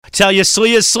tell you,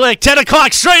 Slee is slick. 10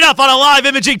 o'clock straight up on a live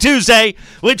Imaging Tuesday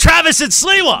with Travis and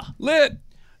Sliwa. Lit.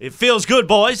 It feels good,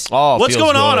 boys. Oh, what's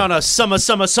going on a summer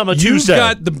Tuesday? You've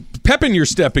got the pep in your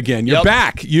step again. You're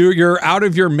back. You're out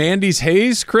of your Mandy's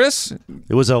haze, Chris.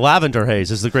 It was a lavender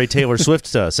haze, as the great Taylor Swift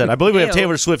said. I believe we have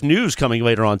Taylor Swift news coming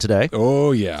later on today.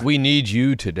 Oh, yeah. We need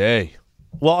you today.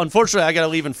 Well, unfortunately, I got to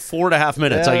leave in 4.5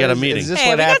 minutes. I got a meeting. Is this Hey,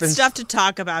 what we happens? got stuff to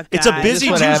talk about, guys. It's a busy Is this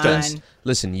what Tuesday. happens?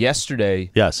 Listen,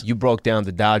 yesterday, Yes. you broke down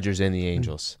the Dodgers and the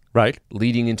Angels Right?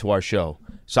 leading into our show.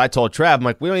 So I told Trav, I'm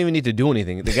like, we don't even need to do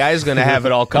anything. The guy's going to have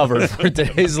it all covered for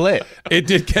today's lit. It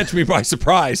did catch me by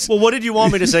surprise. Well, what did you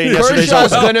want me to say in yesterday's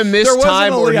Kershaw's episode? going to miss There wasn't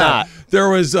time a- or yeah. not. There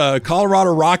was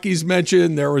Colorado Rockies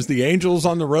mentioned. There was the Angels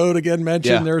on the road again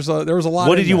mentioned. Yeah. There was a lot.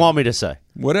 What in did you that. want me to say?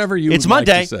 Whatever you. It's would like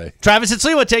Monday. to say. Travis and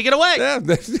Sliwa, take it away. Yeah,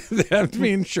 I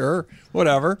mean, sure,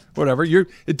 whatever.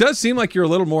 It does seem like you're a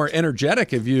little more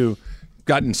energetic. Have you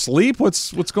gotten sleep?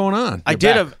 What's going on? I've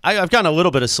gotten a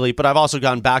little bit of sleep, but I've also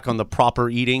gotten back on the proper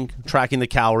eating, tracking the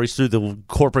calories through the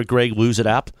corporate Greg Lose It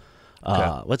app.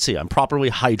 Let's see. I'm properly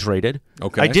hydrated.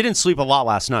 Okay. I didn't sleep a lot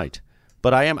last night,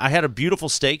 but I had a beautiful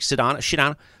steak.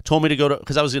 Shidana told me to go to,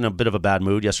 because I was in a bit of a bad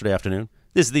mood yesterday afternoon.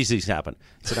 These things happen.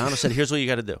 Shidana said, here's what you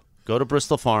got to do. Go to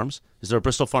Bristol Farms. Is there a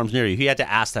Bristol Farms near you? He had to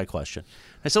ask that question.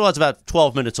 I said, well, it's about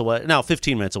 12 minutes away. No,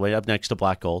 15 minutes away, up next to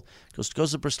Black Gold.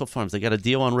 Goes to Bristol Farms. They got a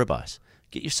deal on ribeyes.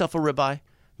 Get yourself a ribeye.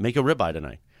 Make a ribeye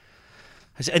tonight.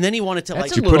 I said, and then he wanted to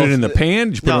Did you put it in the pan?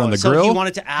 Did you put it on the grill? He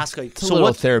wanted to ask, like, It's a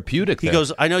little therapeutic. He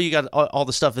goes, I know you got all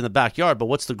the stuff in the backyard, but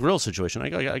what's the grill situation?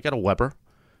 I got a Weber.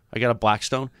 I got a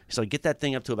Blackstone. He's like, get that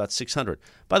thing up to about 600.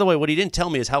 By the way, what he didn't tell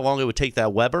me is how long it would take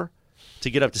that Weber to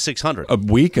get up to 600. A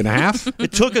week and a half?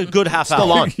 It took a good half hour.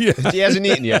 Still on. Yeah. He hasn't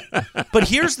eaten yet. But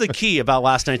here's the key about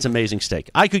last night's amazing steak.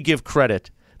 I could give credit,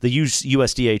 the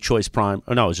USDA Choice Prime,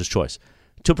 or no, it was just Choice,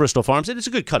 to Bristol Farms, and it's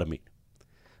a good cut of meat.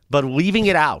 But leaving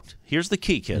it out, here's the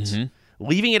key, kids.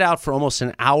 Leaving it out for almost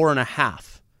an hour and a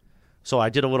half. So I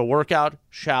did a little workout,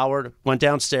 showered, went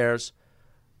downstairs,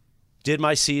 did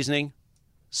my seasoning,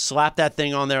 slapped that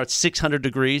thing on there at 600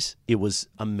 degrees. It was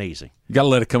amazing. You got to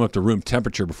let it come up to room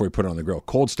temperature before you put it on the grill.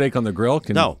 Cold steak on the grill?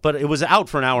 No, but it was out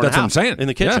for an hour and a half. That's what I'm saying. In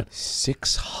the kitchen. Yeah.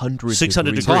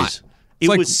 600 degrees. Hot. It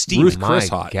like was steaming. Ruth My Chris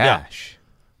hot. gosh.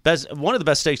 One of the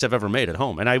best steaks I've ever made at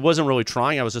home. And I wasn't really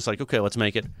trying. I was just like, okay, let's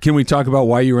make it. Can we talk about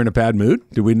why you were in a bad mood?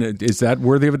 Is that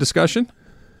worthy of a discussion?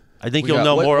 I think We you'll got-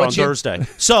 know what- more on what's your- Thursday.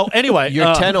 So anyway.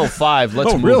 Your 10:05.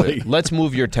 Let's Oh, move really? it. Let's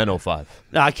move your 10:05.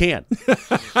 No, I can't.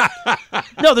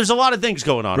 No, there's a lot of things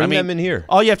going on. Bring I mean, them in here.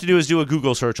 All you have to do is do a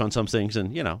Google search on some things,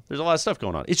 and, there's a lot of stuff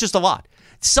going on. It's just a lot.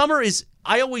 Summer is,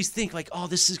 I always think, like, oh,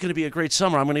 this is going to be a great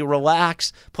summer. I'm going to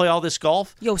relax, play all this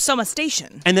golf. Yo, Summer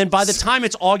Station. And then by the time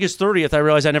it's August 30th, I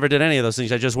realize I never did any of those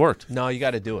things. I just worked. No, you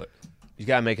got to do it. You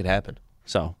got to make it happen.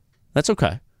 So that's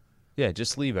okay. Yeah,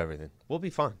 just leave everything. We'll be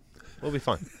fine. We'll be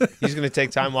fine. He's going to take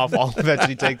time off. I'll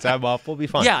eventually take time off. We'll be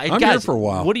fine. Yeah, I'm guys, here for a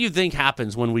while. What do you think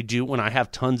happens when I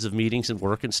have tons of meetings and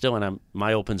work and still, and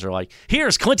my opens are like,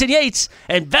 here's Clinton Yates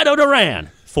and Beto Duran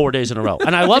 4 days in a row.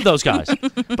 And I love those guys,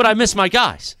 but I miss my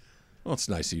guys. Well, it's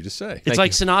nice of you to say. It's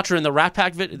like Sinatra in the Rat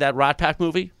Pack that Rat Pack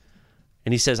movie,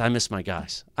 and he says, "I miss my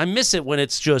guys." I miss it when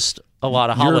it's just a lot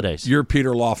of holidays. You're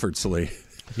Peter Lawford, Slee.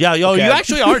 Yeah, you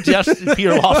actually are just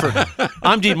Peter Lawford.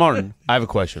 I'm Dean Martin. I have a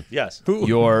question. Yes.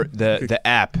 The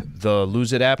app, the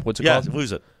Lose It app, what's it Yeah, called?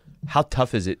 lose it. How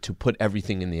tough is it to put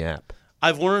everything in the app?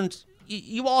 I've learned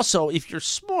you also, if you're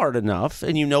smart enough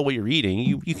and you know what you're eating,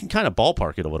 you can kind of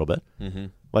ballpark it a little bit. Mm-hmm.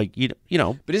 Like you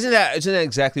know. But isn't that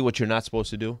exactly what you're not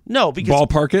supposed to do? No, because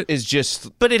Ballpark it? Is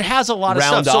just but it has a lot of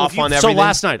round stuff. off on So everything?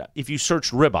 last night, if you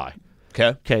searched ribeye,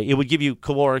 okay. it would give you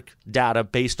caloric data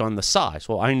based on the size.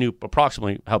 Well, I knew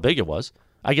approximately how big it was.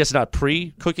 I guess not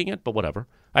pre-cooking it, but whatever.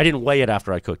 I didn't weigh it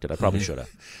after I cooked it. I probably should have.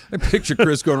 I picture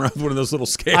Chris going around with one of those little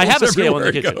scales. I have a scale in the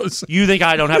everywhere he kitchen. goes. You think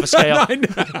I don't have a scale?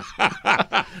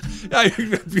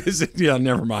 Yeah,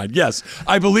 never mind. Yes,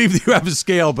 I believe that you have a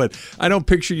scale, but I don't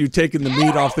picture you taking the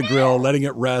meat off the grill, letting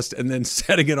it rest, and then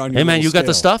setting it on your Hey, man, little you got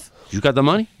the scale. stuff? You got the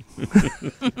money?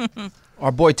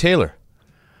 Our boy Taylor.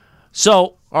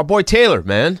 So, Our boy Taylor,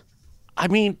 man. I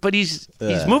mean, but he's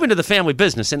moving to the family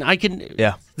business, and I can.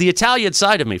 Yeah. The Italian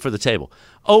side of me for the table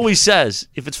always says,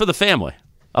 if it's for the family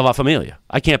of La Familia,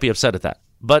 I can't be upset at that.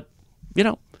 But,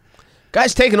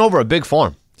 Guy's taking over a big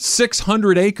farm.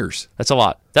 600 acres. that's a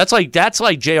lot. That's like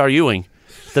J.R. Ewing,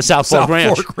 the South Fork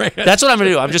Ranch. Fork Ranch. That's what I'm going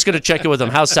to do. I'm just going to check in with him.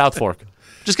 How's South Fork?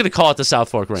 Just going to call it the South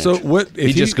Fork Ranch. So what? If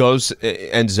He just goes,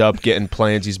 ends up getting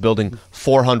plans. He's building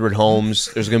 400 homes.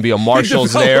 There's going to be a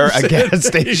Marshall's there, a gas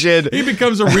station. He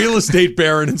becomes a real estate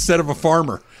baron instead of a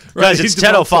farmer. Guys, it's He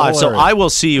develops 10:05, the so whole I will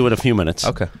see you in a few minutes.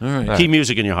 Okay. All right. Keep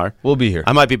music in your heart. We'll be here.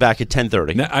 I might be back at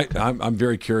 10:30. Now, I'm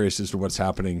very curious as to what's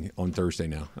happening on Thursday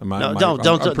now. No,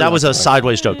 don't. That was a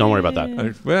sideways joke. Don't worry about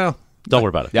that. Well, Don't worry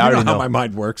about it. Yeah, I you know already how know. my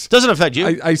mind works. Doesn't affect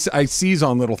you. I seize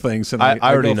on little things, and I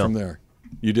I already go know. from there.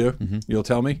 You do? You'll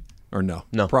tell me? Or no?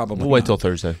 No. Probably We'll wait not. till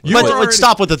Thursday. You Let's already-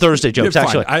 stop with the Thursday jokes, Yeah,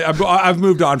 fine. actually. I've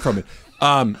moved on from it.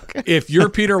 If you're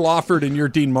Peter Lawford and you're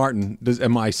Dean Martin,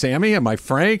 am I Sammy? Am I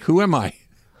Frank? Who am I?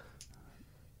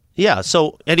 Yeah,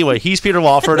 so anyway, he's Peter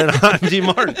Lawford and I'm Dean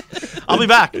Martin. I'll be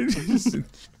back. Do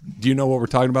you know what we're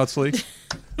talking about, Slee?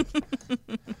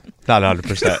 Not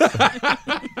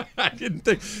 100%. I didn't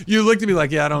think. You looked at me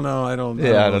like, yeah, I don't know. I don't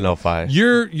know if I.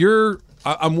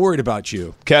 I'm worried about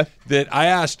you. Okay. That I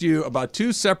asked you about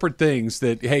two separate things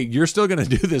that, hey, you're still going to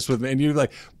do this with me. And you're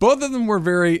like, both of them were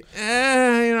very,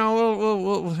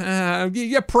 yeah,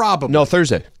 probably. No,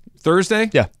 Thursday. Thursday?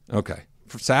 Yeah. Okay.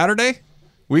 For Saturday?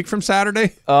 Week from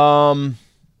Saturday?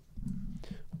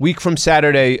 Week from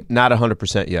Saturday, not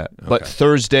 100% yet. But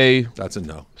Thursday That's a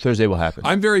no. will happen.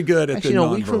 I'm very good at Actually, the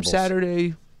no, week from nonverbals.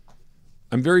 Saturday.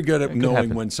 I'm very good at knowing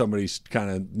happen. when somebody's kind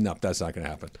of, nope, that's not going to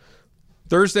happen.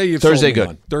 Thursday, you've Thursday sold me good.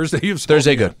 on. Thursday, you've sold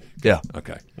Thursday me good. on. Yeah.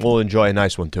 Okay. We'll enjoy a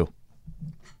nice one, too.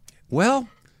 Well,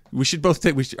 we should both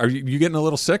take. Are you getting a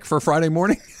little sick for Friday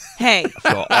morning? Hey,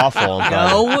 So awful on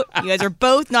Friday. no, you guys are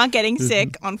both not getting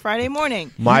sick on Friday morning.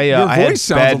 My, Your I had voice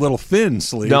sounds bad, a little thin,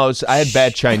 Slee. No, I had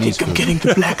bad Chinese food. Getting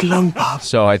the black lung, Bob.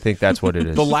 So I think that's what it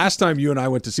is. The last time you and I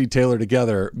went to see Taylor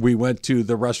together, we went to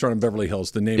the restaurant in Beverly Hills.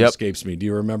 The name Yep. escapes me. Do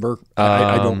you remember?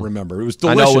 I don't remember. It was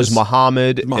I delicious. know it was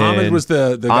Muhammad. Muhammad and was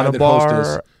the guy that Anabar. hosted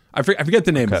us. I forget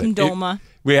the name of it. Dolma.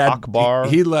 We had Akbar.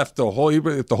 He left the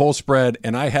whole spread,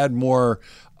 and I had more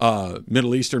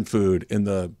Middle Eastern food in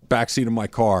the backseat of my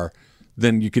car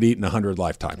than you could eat in 100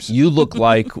 lifetimes. You look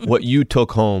like what you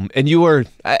took home, and you were.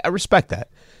 I respect that.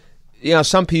 You know,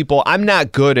 some people. I'm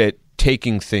not good at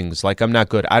taking things. Like I'm not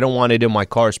good. I don't want it in my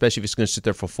car, especially if it's going to sit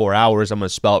there for 4 hours. I'm going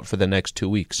to smell it for the next 2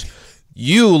 weeks.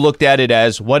 You looked at it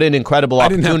as what an incredible I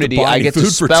didn't have to opportunity. buy I any get to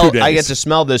food for 2 smell. days. I get to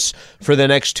smell this for the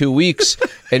next 2 weeks.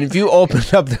 And if you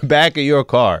opened up the back of your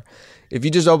car, if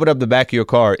you just opened up the back of your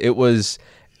car, it was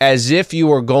as if you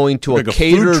were going to Like a a food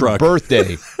catered truck.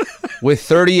 birthday with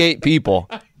 38 people,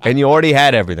 and you already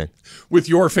had everything. With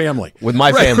your family. With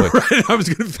my family. Right. I was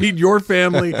going to feed your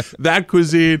family that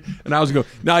cuisine, and I was going to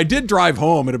go. Now, I did drive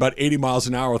home at about 80 miles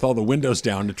an hour with all the windows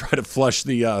down to try to flush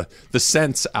the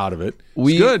scents out of it.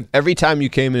 It's good. Every time you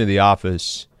came into the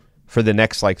office for the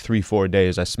next like 3-4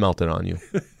 days, I smelt it on you.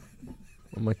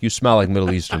 I'm like, you smell like Middle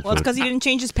Eastern Well, it's food. because he didn't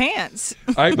change his pants.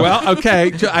 Well,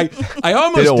 okay. I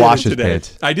almost Didn't did wash it his today.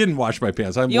 pants. I didn't wash my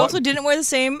pants. You also didn't wear the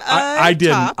same I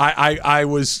didn't. top. I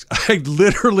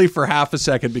literally for half a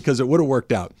second because it would have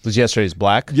worked out. Was yesterday's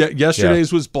black?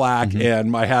 Yesterday's was black, Mm-hmm.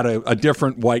 and I had a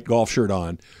different white golf shirt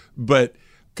on, but.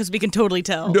 Because we can totally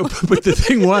tell. No, but the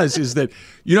thing is that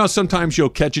sometimes you'll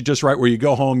catch it just right where you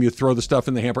go home, you throw the stuff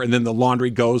in the hamper, and then the laundry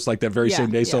goes like that very Yeah,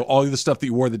 same day. So yeah. all of the stuff that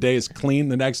you wore the day is clean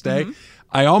the next day.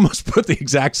 I almost put the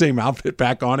exact same outfit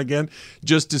back on again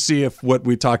just to see if what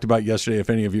we talked about yesterday, if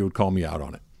any of you would call me out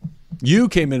on it. You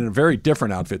came in a very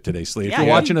different outfit today, Slee. If Yeah, you're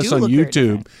you watching us do on look very YouTube,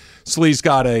 different. Slee's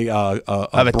got a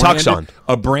have a tux on.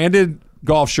 a branded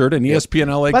golf shirt, an ESPN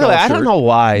LA By the golf way, shirt. I don't know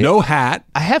why. No hat.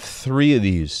 I have 3 of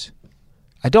these.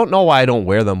 I don't know why I don't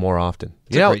wear them more often.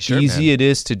 You know how great shirt, easy man. it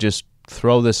is to just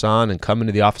throw this on and come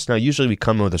into the office. Now, usually we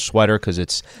come in with a sweater because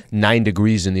it's 9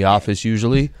 degrees in the office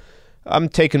usually. I'm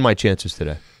taking my chances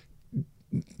today.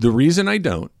 The reason I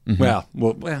don't, Mm-hmm.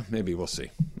 well, maybe we'll see.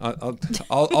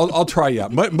 I'll try you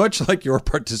out. Much like your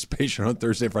participation on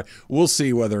Thursday, Friday, we'll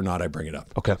see whether or not I bring it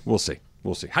up. Okay. we'll see.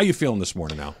 How you feeling this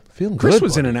morning now? Feeling Chris good,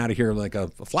 was in buddy. and out of here like a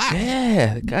flash.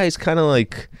 Yeah, the guy's kind of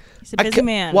like... He's a busy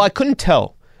man. Well, I couldn't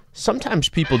tell. Sometimes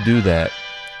people do that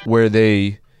where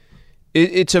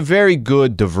it's a very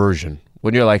good diversion.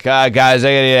 When you're like, guys, I got to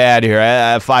get out of here. I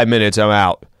have 5 minutes, I'm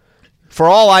out. For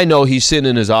all I know, he's sitting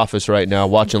in his office right now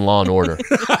watching Law & Order.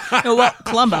 No, well,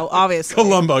 Columbo, obviously.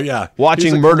 Columbo, yeah.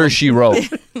 watching Murder, She Wrote,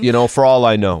 for all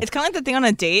I know. It's kind of like the thing on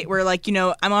a date where, like,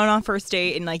 I'm on a first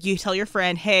date and, like, you tell your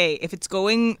friend, hey, if it's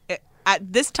going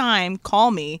at this time, call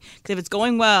me. Because if it's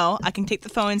going well, I can take the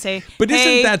phone and say, But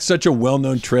hey, isn't that such a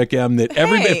well-known trick, Em? That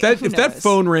everybody, Hey, if who that knows?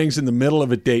 phone rings in the middle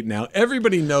of a date now,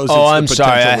 everybody knows. Oh, it's I'm the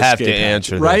sorry, potential I have to escape hatch,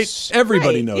 answer right? this.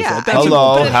 Everybody Right, knows yeah. that. That's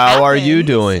Hello, But it how are you happens,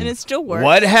 doing? and it still works.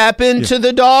 What happened to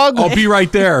the dog? I'll be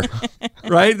right there,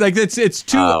 right? Like it's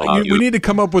too. We need to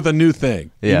come up with a new thing.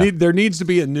 Yeah. There needs to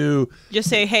be a new. Just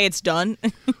say, hey, it's done.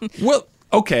 Well,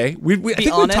 Okay, I think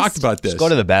honest. we talked about this. Just go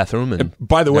to the bathroom and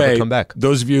By the never way, come back.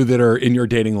 those of you that are in your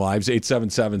dating lives,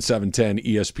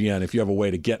 877-710-ESPN, if you have a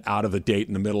way to get out of a date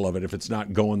in the middle of it, if it's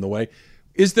not going the way,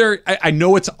 is there, I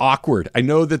know it's awkward. I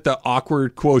know that the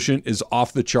awkward quotient is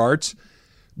off the charts,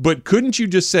 but couldn't you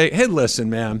just say, hey, listen,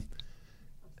 man,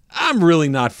 I'm really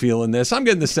not feeling this. I'm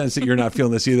getting the sense that you're not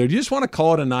feeling this either. Do you just want to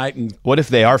call it a night? And What if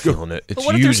they are feeling it? It's But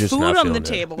what if you there's just food not on the feeling it.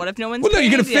 table? What if no one's well, no,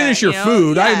 you're going to paid yet, finish your you know?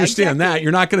 food. I Yeah, understand that. exactly.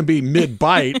 You're not going to be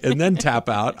mid-bite and then tap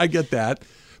out. I get that.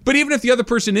 But even if the other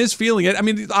person is feeling it, I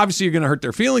mean, obviously you're going to hurt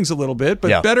their feelings a little bit, but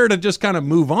Yeah. better to just kind of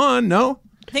move on, no?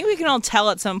 I think we can all tell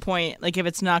at some point, like, if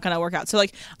it's not going to work out. So,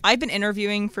 like, I've been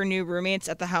interviewing for new roommates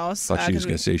at the house. I thought she was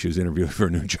going to say she was interviewing for a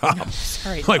new job.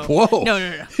 Sorry, Like, no. whoa. No.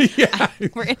 Yeah.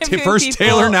 We're interviewing First people.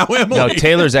 Taylor, now Emily. No,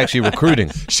 Taylor's actually recruiting.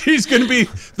 She's going to be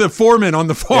the foreman on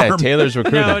the farm. Yeah, Taylor's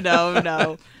recruiting.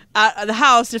 No. At the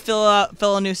house to fill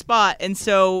a new spot, and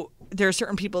so there are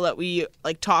certain people that we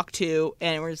like talk to,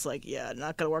 and we're just like, yeah,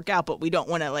 not gonna work out, but we don't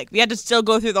want to we had to still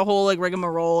go through the whole like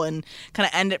rigmarole and kind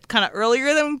of end it kind of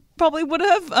earlier than we probably would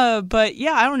have. But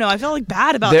yeah, I don't know. I feel like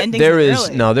bad about ending There it is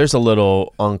early. no, there's a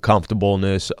little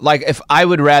uncomfortableness. Like if I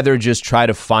would rather just try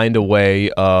to find a way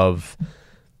of,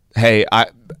 hey,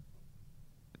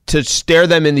 to stare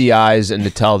them in the eyes and to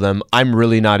tell them I'm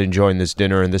really not enjoying this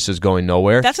dinner and this is going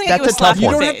nowhere. That's gonna get you a a slap tough in You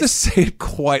your one. don't have to face. say it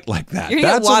quite like that. You're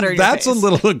gonna get water in your That's a face.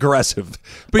 little aggressive.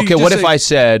 But you Okay, just what if say- I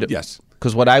said Yes.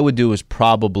 Because what I would do is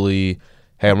probably,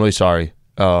 hey, I'm really sorry.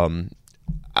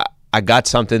 I got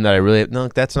something that I really no,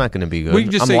 that's not going to be good. Well,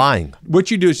 you just I'm say- lying. What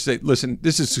you do is say, listen,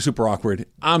 this is super awkward.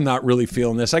 I'm not really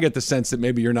feeling this. I get the sense that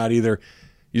maybe you're not either.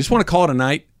 You just want to call it a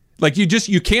night. Like you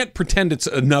can't pretend it's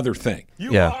another thing.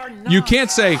 Yeah. You can't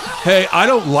say, hey, I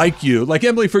don't like you. Like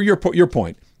Emily, for your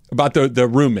point about the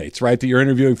roommates, right? That you're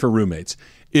interviewing for roommates.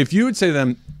 If you would say to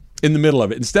them in the middle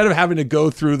of it, instead of having to go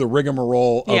through the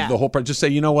rigmarole of Yeah. the whole part, just say,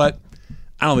 you know what?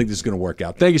 I don't think this is going to work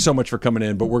out. Thank you so much for coming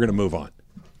in, but we're going to move on.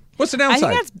 What's the I downside?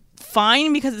 think that's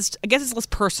fine because I guess it's less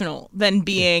personal than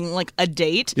being like a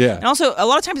date. Yeah. And also a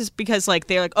lot of times it's because like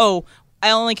they're like, oh, I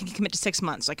only can commit to 6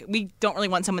 months. Like we don't really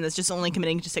want someone that's just only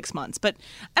committing to 6 months. But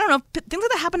I don't know, things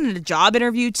like that happen in a job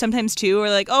interview sometimes too, or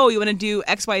like, oh, you want to do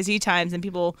XYZ times, and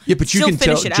people Yeah, but you still can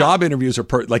tell finish it job out. interviews are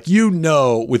like you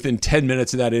know within 10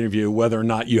 minutes of that interview whether or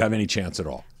not you have any chance at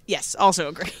all. Yes, also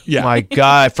agree. Yeah. My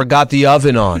God, I forgot the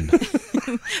oven on.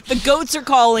 The goats are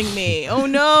calling me. Oh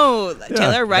no,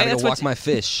 Taylor, right? Gotta That's go what walk my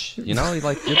fish. You know,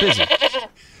 like you're busy.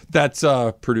 That's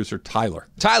producer Tyler.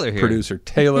 Tyler here. Producer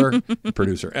Taylor,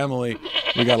 producer Emily.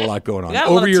 We got a lot going on. got a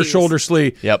lot Over of your teas. shoulder,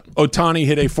 Slee. Yep. Otani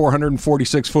hit a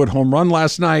 446-foot home run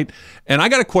last night. And I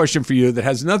got a question for you that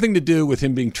has nothing to do with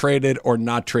him being traded or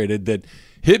not traded that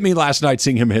hit me last night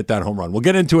seeing him hit that home run. We'll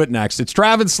get into it next. It's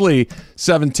Travis Slee,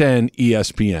 710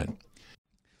 ESPN.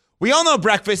 We all know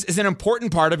breakfast is an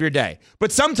important part of your day,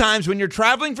 but sometimes when you're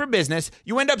traveling for business,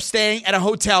 you end up staying at a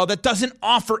hotel that doesn't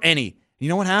offer any. You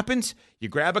know what happens? You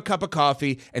grab a cup of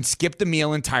coffee and skip the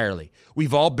meal entirely.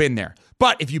 We've all been there.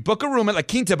 But if you book a room at La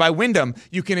Quinta by Wyndham,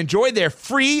 you can enjoy their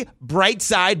free Bright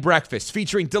Side breakfast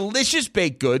featuring delicious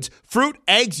baked goods, fruit,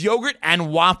 eggs, yogurt,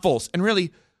 and waffles. And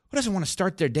really, who doesn't want to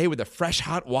start their day with a fresh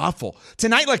hot waffle?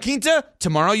 Tonight, La Quinta,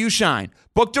 tomorrow you shine.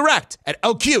 Book direct at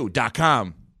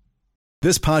lq.com.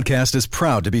 This podcast is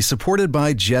proud to be supported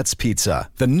by Jets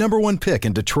Pizza, the #1 pick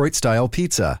in Detroit-style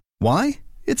pizza. Why?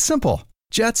 It's simple.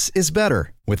 Jets is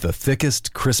better. With the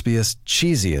thickest, crispiest,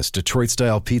 cheesiest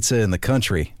Detroit-style pizza in the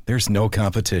country, there's no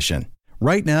competition.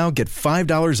 Right now, get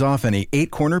 $5 off any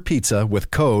 8-corner pizza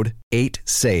with code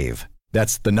 8SAVE.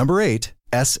 That's the number 8,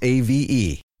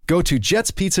 S-A-V-E. Go to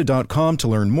jetspizza.com to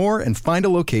learn more and find a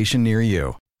location near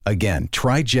you. Again,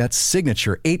 try Jet's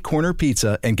signature 8-corner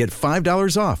pizza and get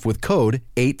 $5 off with code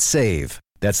 8SAVE.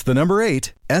 That's the number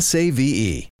 8,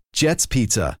 S-A-V-E. Jet's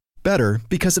Pizza. Better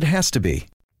because it has to be.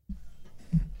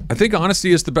 I think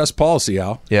honesty is the best policy,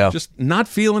 Al. Yeah. Just not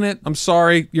feeling it. I'm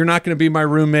sorry. You're not going to be my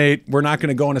roommate. We're not going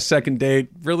to go on a second date.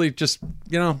 Really just,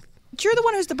 you're the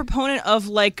one who's the proponent of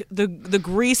like the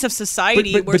grease of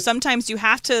society, But- where sometimes you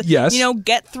have to, Yes.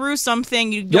 get through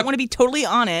something. You don't Yep. want to be totally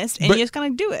honest, and But- you just kind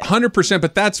of do it. 100%,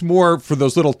 but that's more for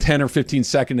those little 10 or 15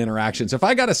 second interactions. If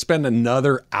I got to spend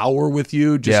another hour with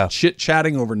you just Yeah.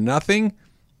 chit-chatting over nothing,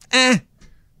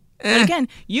 But again,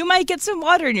 you might get some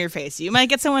water in your face. You might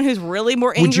get someone who's really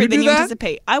more angry you than do you that?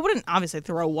 anticipate. I wouldn't obviously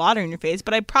throw water in your face,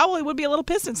 but I probably would be a little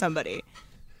pissed at somebody.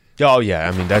 Oh yeah,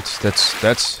 I mean that's.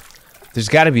 There's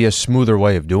got to be a smoother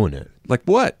way of doing it. like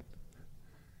what?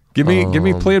 Give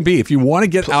me plan B. If you want to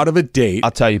get out of a date,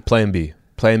 I'll tell you, Plan B.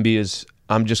 Plan B is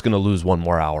I'm just going to lose one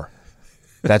more hour.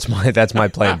 That's my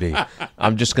plan B.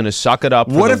 I'm just going to suck it up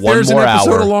for What the if one there's an more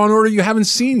episode hour. of Law and Order you haven't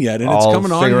seen yet, and it's I'll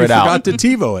coming on, and figure you it out. forgot to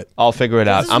TiVo it? I'll figure it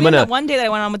out. This I'm is going that to. one day that I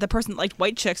went on with the person that liked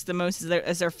White Chicks the most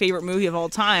as their favorite movie of all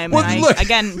time. Well, and look. I,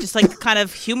 again, just like kind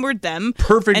of humored them.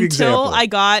 Perfect until example. I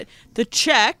got the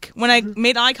check when I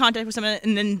made eye contact with someone,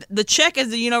 and then the check is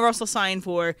the universal sign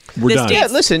for We're this done. date's Yeah,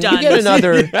 listen, done. you get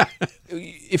another.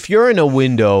 If you're in a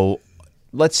window,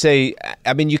 let's say,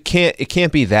 I mean, it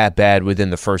can't be that bad within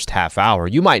the first half hour.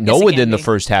 You might know Yes, it within can the be.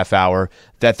 first half hour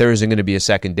that there isn't going to be a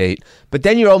second date, but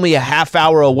then you're only a half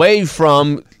hour away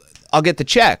from. I'll get the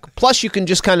check. Plus, you can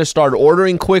just kind of start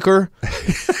ordering quicker.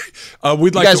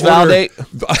 We'd like guys to order validate?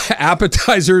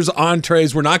 appetizers,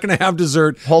 entrees. We're not going to have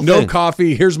dessert. Whole no thing.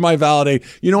 coffee. Here's my validate.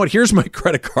 You know what? Here's my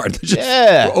credit card. Just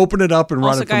Yeah. open it up and run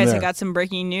Also, it from guys, there. I got some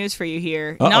breaking news for you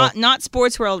here. Uh-oh. Not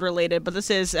sports world related, but this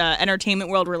is entertainment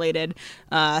world related.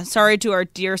 Sorry to our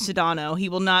dear Sedano. He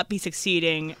will not be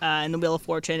succeeding in the Wheel of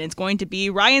Fortune. It's going to be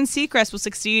Ryan Seacrest will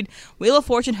succeed Wheel of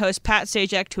Fortune host Pat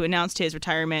Sajak, who announced his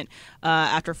retirement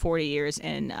after 40 years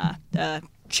in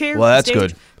chair. Well, that's stage.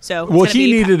 good. So Well, it's gonna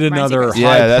he be needed Ryan another Seacrest.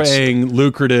 Yeah, that's- high-paying,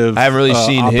 lucrative. I haven't really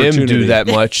seen him do opportunity. that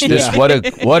much.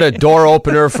 What a door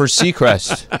opener for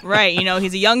Seacrest. Right,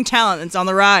 he's a young talent that's on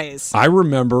the rise. I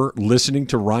remember listening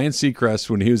to Ryan Seacrest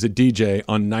when he was a DJ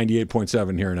on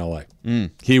 98.7 here in LA.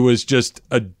 He was just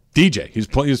a DJ. He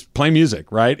was playing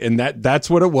music, right? And that's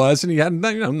what it was. And he had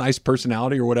nice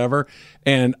personality or whatever.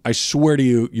 And I swear to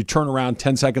you, you turn around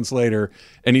 10 seconds later,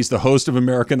 and he's the host of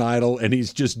American Idol, and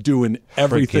he's just doing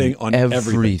everything on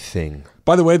everything. Everything.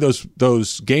 By the way,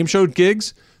 those game show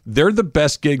gigs, they're the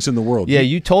best gigs in the world. Yeah,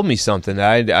 you told me something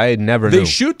that I never They knew.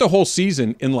 shoot the whole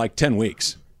season in like 10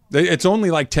 weeks. It's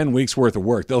only like 10 weeks worth of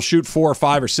work. They'll shoot 4 or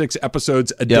 5 or 6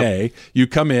 episodes a day. You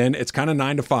come in, it's kind of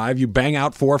 9 to 5. You bang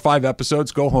out 4 or 5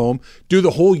 episodes, go home, do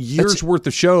the whole year's worth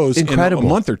of shows incredible. in a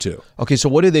month or two. Okay, so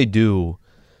what do they do?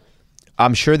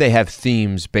 I'm sure they have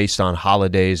themes based on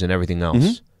holidays and everything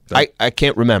else. I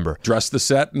can't remember. Dress the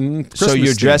set and Christmas So you're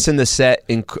theme. dressing the set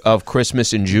of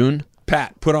Christmas in June?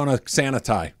 Pat, put on a Santa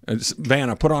tie.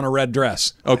 Vanna, put on a red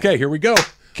dress. Okay, here we go.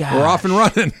 Gosh. We're off and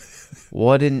running.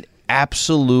 What an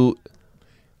absolute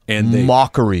And they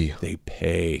mockery.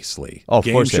 pay Slee. Oh, of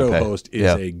Game course they show pay. host is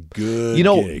Yeah. a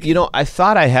good gig. I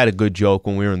thought I had a good joke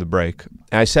when we were in the break.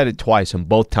 And I said it twice, and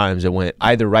both times it went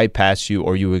either right past you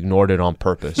or you ignored it on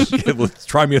purpose. Let's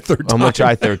try me a third time. I'm going to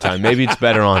try a third time. Maybe it's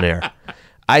better on air.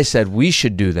 I said we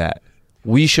should do that.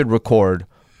 We should record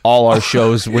all our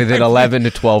shows within 11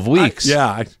 to 12 weeks.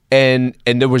 And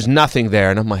there was nothing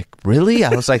there. And I'm like, really?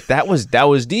 I was like, that was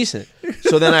decent.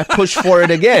 So then I pushed for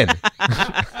it again.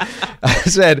 I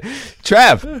said,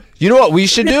 Trav, you know what we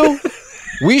should do?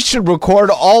 We should record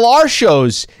all our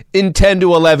shows in 10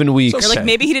 to 11 weeks. You're like,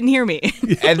 maybe he didn't hear me.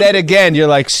 And then again, you're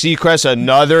like, Seacrest,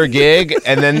 another gig?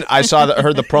 And then I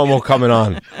heard the promo coming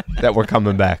on that we're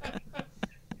coming back.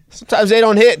 Sometimes they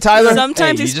don't hit, Tyler.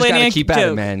 Sometimes you he's just gotta explaining keep a at it,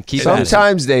 joke. man. Keep at it.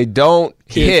 Sometimes they don't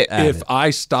hit. If I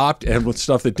stopped and with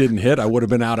stuff that didn't hit, I would have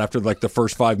been out after like the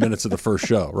first 5 minutes of the first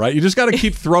show, right? You just got to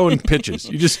keep throwing pitches.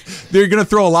 They're going to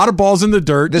throw a lot of balls in the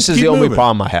dirt. This Just is keep the only moving.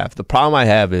 problem I have. The problem I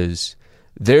have is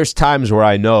there's times where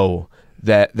I know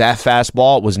that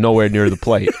fastball was nowhere near the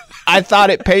plate. I thought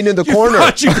it painted the corner.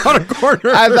 You got a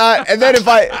corner. I thought, and then if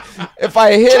I hit it, if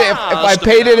I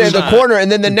painted it in the corner,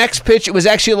 and then the next pitch it was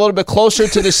actually a little bit closer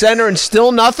to the center, and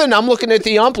still nothing. I'm looking at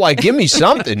the ump like, give me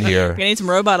something here. We're gonna need some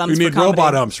robot umps. We need for comedy.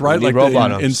 robot umps, right? We need Like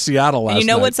robot in umps. Seattle last And you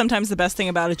know night. what? Sometimes the best thing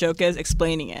about a joke is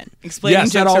explaining it. Explaining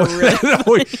Yes, that jokes are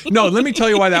always, really. no, let me tell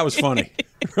you why that was funny.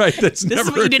 Right? That's This never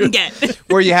is what you didn't get.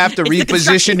 Where you have to It's the reposition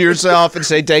construction. yourself and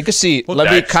say, take a seat.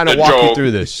 Let me kind of walk you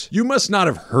through this. You must not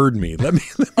have heard me. Let me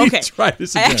Okay, try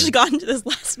this I again. actually got into this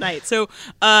last night. So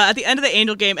at the end of the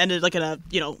Angel game ended like in a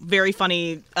very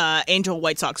funny Angel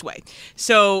White Sox way.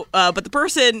 So but the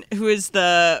person who is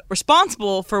the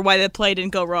responsible for why the play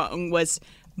didn't go wrong was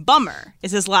Bummer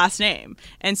is his last name.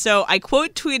 And so I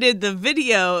quote tweeted the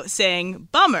video saying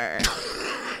Bummer.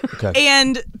 Okay.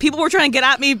 And people were trying to get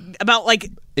at me about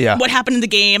what happened in the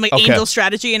game, like Okay. Angel's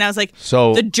strategy, and I was like,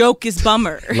 So- the joke is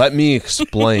Bummer. Let me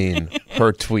explain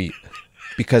her tweet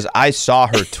because I saw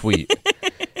her tweet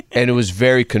and it was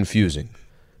very confusing.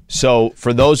 So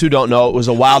for those who don't know, it was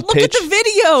a wild Look pitch. at the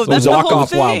video. That's the walk-off whole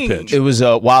thing. wild pitch. It was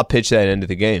a wild pitch that ended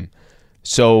the game.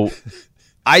 So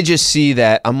I just see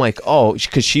that. I'm like, oh,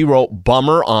 because she wrote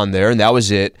Bummer on there and that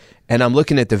was it. And I'm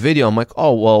looking at the video. I'm like,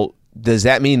 oh, well, does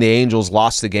that mean the Angels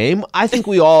lost the game? I think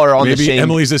we all are on the Maybe same.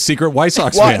 Emily's a secret White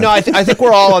Sox Well, fan. no, I think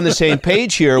we're all on the same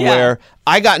page here Yeah. where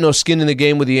I got no skin in the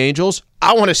game with the Angels.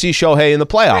 I want to see Shohei in the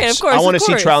playoffs. Right, of course, I want to of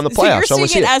see course. Trout in the playoffs. So I you're want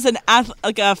to seeing see it as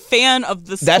like a fan of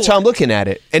the sport. That's how I'm looking at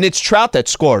it. And it's Trout that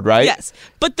scored, right? Yes,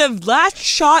 but the last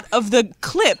shot of the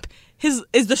clip is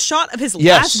the shot of his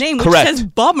Yes, last name, which correct. says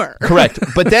Bummer. Correct.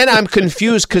 But then I'm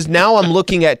confused because now I'm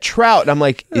looking at Trout and I'm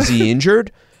like, is he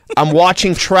injured? I'm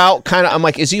watching Trout I'm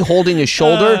like, is he holding his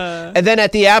shoulder? And then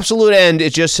at the absolute end,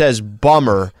 it just says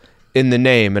Bummer in the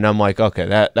name. And I'm like, okay,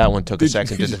 that one took a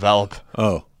second to develop.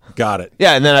 Oh, got it.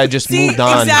 Yeah, and then I just See, moved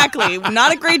on. exactly.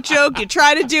 Not a great joke. You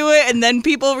try to do it, and then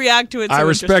people react to it. So I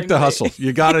respect the interestingly.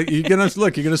 hustle.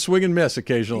 You're gonna swing and miss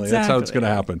occasionally. That's how it's Exactly.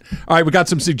 gonna happen. All right, we got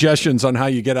some suggestions on how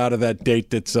you get out of that date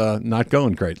that's not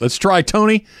going great. Let's try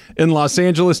Tony in Los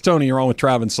Angeles. Tony, you're on with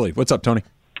Trav and Sleep. What's up, Tony?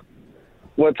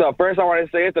 What's up? First, I want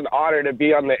to say it's an honor to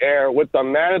be on the air with the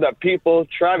man of the people,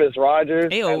 Travis Rogers,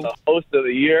 Ayo. and the host of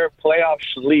the year, Playoff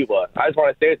Shliwa. I just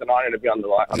want to say it's an honor to be on the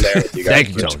air with you guys. Thank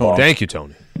you, Tony. Thank you,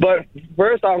 Tony. But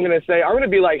first, I'm going to say I'm going to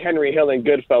be like Henry Hill in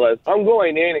Goodfellas. I'm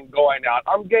going in and going out.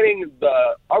 I'm getting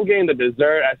the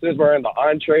dessert as soon as we're in the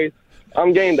entrees.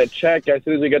 I'm getting the check as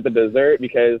soon as we get the dessert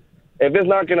because if it's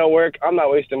not going to work, I'm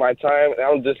not wasting my time.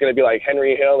 I'm just going to be like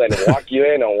Henry Hill and walk you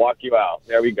in and walk you out.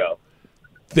 There we go.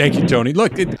 Thank you, Tony.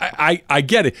 Look, I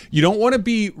get it. You don't want to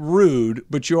be rude,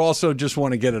 but you also just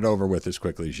want to get it over with as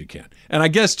quickly as you can. And I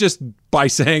guess just by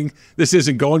saying this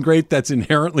isn't going great, that's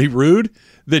inherently rude.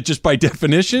 That just by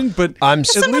definition. But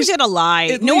Sometimes you gotta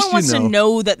lie. No one wants to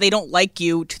know that they don't like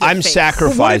you. To their I'm face.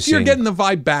 sacrificing. But what if you're getting the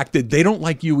vibe back that they don't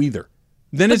like you either?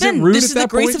 Then But is then it rude this at is that the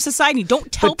grace point? of society. Don't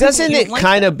tell But people doesn't you it don't like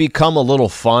kind them. of become a little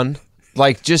fun?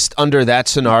 Like just under that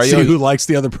scenario, See who likes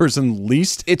the other person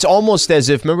least? it's almost as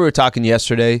if, remember we were talking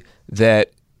yesterday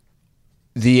that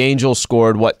the Angels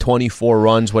scored, 24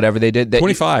 runs, whatever they did?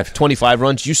 25. 25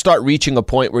 runs. You start reaching a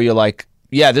point where you're like,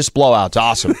 yeah, this blowout's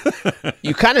awesome.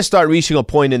 You kind of start reaching a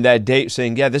point in that date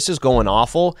saying, yeah, this is going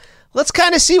awful. Let's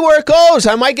kind of see where it goes.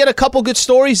 I might get a couple good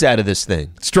stories out of this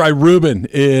thing. Let's try Ruben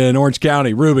in Orange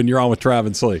County. Ruben, you're on with Trav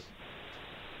and Sleep.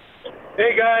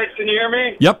 Hey guys, can you hear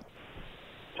me? Yep.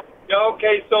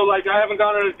 Okay, so like I haven't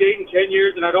gone on a date in 10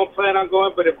 years and I don't plan on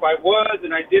going, but if I was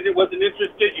and I wasn't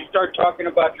interested, you start talking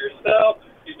about yourself,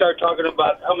 you start talking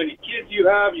about how many kids you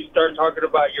have, you start talking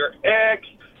about your ex,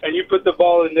 and you put the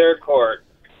ball in their court.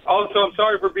 Also, I'm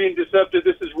sorry for being deceptive.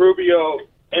 This is Rubio,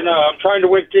 and I'm trying to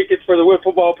win tickets for the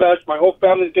wiffle ball bash. My whole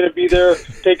family's going to be there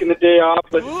taking the day off,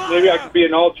 but maybe I could be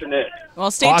an alternate. Well,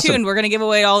 stay Awesome. tuned. We're going to give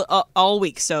away all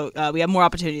week, so we have more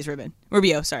opportunities,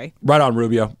 Rubio, sorry. Right on,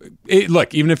 Rubio.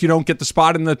 Look, even if you don't get the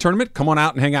spot in the tournament, come on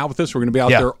out and hang out with us. We're going to be out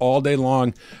there all day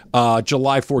long,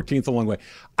 July 14th along the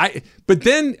way. But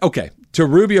then, okay, to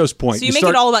Rubio's point. So you make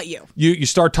it all about you. You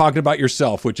start talking about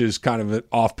yourself, which is kind of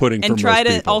off-putting for And most try to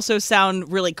people. also sound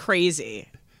really crazy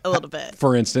a little bit.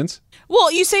 For instance. Well,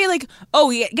 you say like,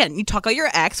 again, you talk about your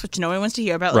ex, which no one wants to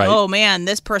hear about. Like, Right. oh man,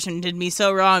 this person did me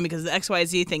so wrong because of the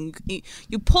XYZ thing.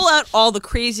 You pull out all the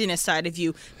craziness side of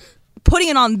you, putting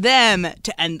it on them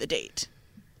to end the date,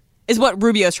 is what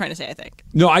Rubio's trying to say, I think.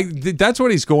 No, that's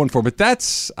what he's going for, but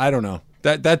that's, I don't know.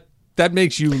 That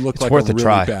makes you look like a worth a really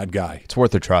try. bad guy. It's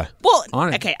worth a try. Well, On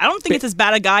it. okay, I don't think it's as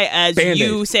bad a guy as Band-Aid.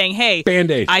 you saying, hey,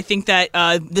 Band-Aid. I think that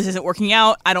this isn't working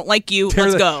out. I don't like you. Tear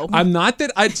Let's that- go.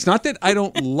 It's not that I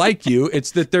don't like you.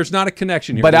 It's that there's not a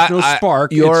connection here. But There's no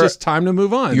spark. your- It's just time to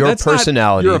move on. Your That's not-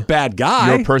 personality. you're a bad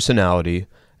guy. Your personality.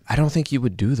 I don't think you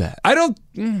would do that. I don't.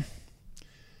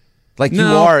 Like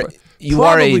No, you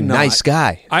are a probably not. nice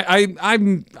guy.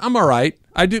 I'm all right.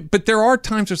 I do, but there are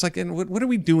times where it's like, and what are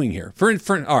we doing here? For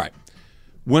all right.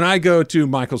 When I go to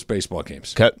Michael's baseball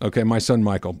games, okay, my son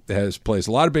Michael plays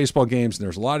a lot of baseball games, and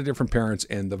there's a lot of different parents,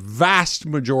 and the vast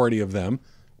majority of them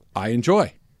I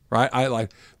enjoy. Right?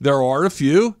 There are a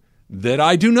few that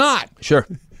I do not. Sure.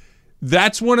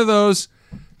 That's one of those.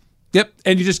 Yep,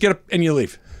 and you just get up and you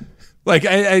leave. Like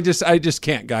I just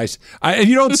can't, guys. And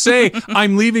you don't say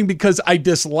I'm leaving because I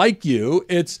dislike you.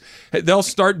 It's they'll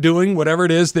start doing whatever it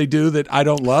is they do that I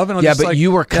don't love, and I'll Yeah, just but like, you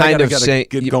were I kind of gotta saying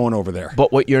get going over there.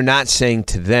 But what you're not saying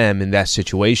to them in that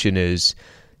situation is,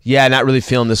 yeah, not really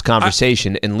feeling this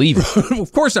conversation and leaving.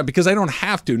 Of course not, because I don't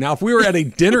have to. Now, if we were at a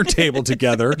dinner table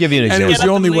together, Give you an and it was example.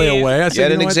 the only way Leave. away, I Get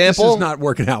said, an you know example? what? This is not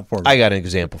working out for me. I got an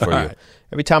example for All you. right.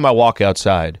 Every time I walk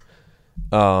outside,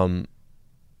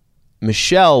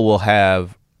 Michelle will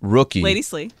have Rookie. Lady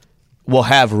Slee. Will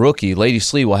have Rookie. Lady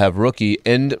Slee will have Rookie.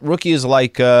 And Rookie is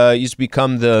like, used to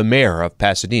become the mayor of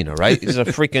Pasadena, right? He's a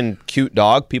freaking cute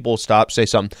dog. People stop, say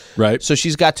something. Right. So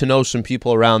she's got to know some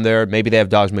people around there. Maybe they have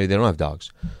dogs, maybe they don't have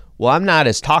dogs. Well, I'm not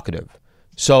as talkative.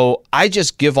 So I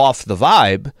just give off the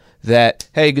vibe that,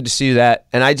 hey, good to see you,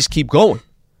 and I just keep going.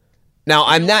 Now,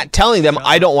 I'm not telling them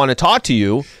I don't want to talk to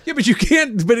you. Yeah, but you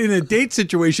can't. But in a date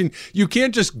situation, you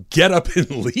can't just get up and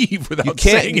leave without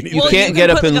saying anything. You can't get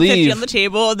up and put like a 50 leave on the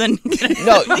table, then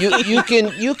No,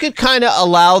 you could kind of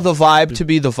allow the vibe to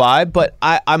be the vibe, but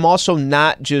I'm also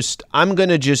not just. I'm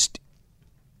gonna just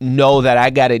know that I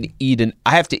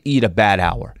have to eat a bad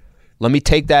hour. Let me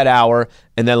take that hour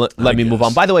and then let me move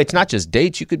on. By the way, it's not just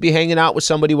dates. You could be hanging out with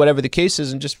somebody, whatever the case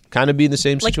is, and just kind of be in the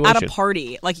same situation. Like at a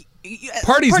party.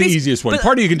 Party's the easiest one.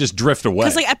 Party, you can just drift away.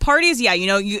 Because at parties,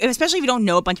 especially if you don't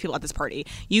know a bunch of people at this party,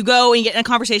 you go and you get in a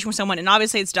conversation with someone, and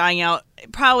obviously it's dying out.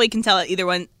 Probably can tell either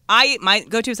one. My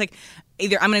go-to is like,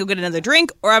 either I'm going to go get another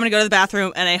drink or I'm going to go to the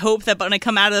bathroom, and I hope that when I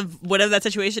come out of whatever that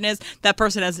situation is, that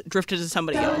person has drifted to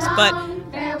somebody else. But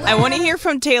I want to hear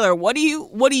from Taylor. What do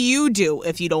you do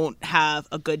if you don't have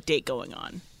a good date going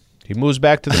on? He moves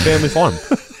back to the family farm.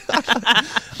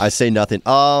 I say nothing.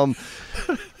 I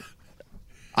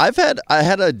went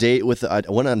on a date with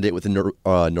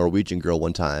a Norwegian girl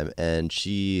one time, and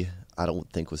I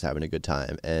don't think was having a good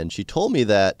time, and she told me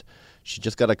that she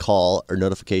just got a call or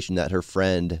notification that her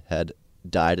friend had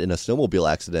died in a snowmobile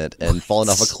accident and fallen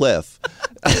off a cliff.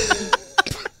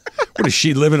 What does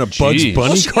she live in a Bugs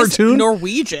Bunny cartoon?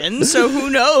 Norwegian, so who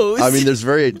knows? I mean, there's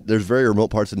very remote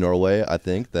parts of Norway, I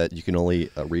think, that you can only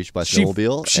reach by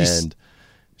snowmobile, and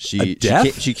she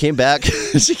came back.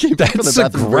 She came back from the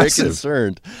bathroom very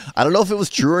concerned. I don't know if it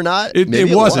was true or not. Maybe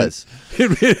it wasn't.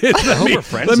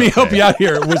 Let me help you out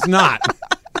here. It was not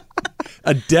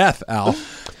a death, Al.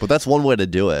 But that's one way to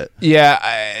do it.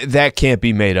 Yeah, that can't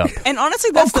be made up. And honestly,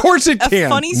 that's of course it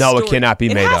can. Funny no, story. It cannot be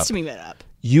made up. It has to be made up.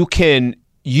 You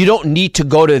don't need to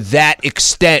go to that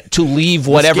extent to leave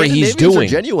whatever he's doing.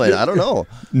 Are genuine. I don't know.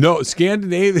 No,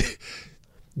 Scandinavia.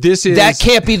 That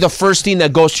can't be the first thing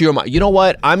that goes to your mind. You know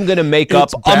what? I'm going to make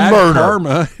up a murder.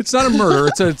 Karma. It's not a murder.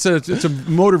 It's a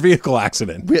motor vehicle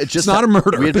accident. It's not a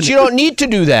murder. But you don't need to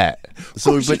do that.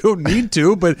 So you don't need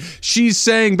to. But she's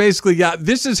saying basically,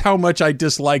 this is how much I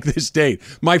dislike this date.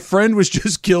 My friend was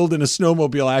just killed in a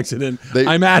snowmobile accident.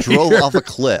 I'm out here. Drove off a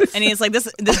cliff. And he's like,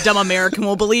 this dumb American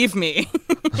will believe me.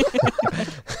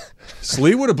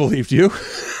 Slee would have believed you.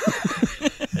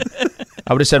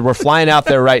 I would have said, we're flying out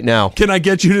there right now. Can I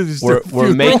get you to this?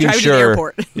 We're making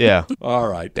sure. Yeah. All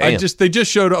right. Damn. They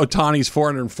just showed Ohtani's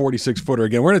 446-footer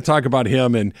again. We're going to talk about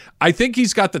him, and I think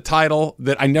he's got the title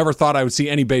that I never thought I would see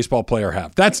any baseball player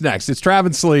have. That's next. It's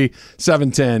Travis Slee,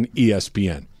 710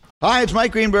 ESPN. Hi, it's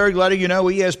Mike Greenberg letting you know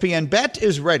ESPN Bet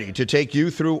is ready to take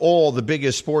you through all the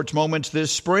biggest sports moments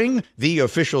this spring. The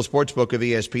official sportsbook of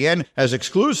ESPN has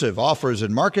exclusive offers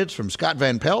and markets from Scott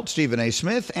Van Pelt, Stephen A.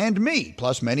 Smith, and me,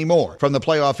 plus many more. From the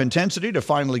playoff intensity to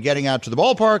finally getting out to the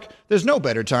ballpark, there's no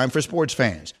better time for sports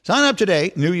fans. Sign up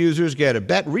today. New users get a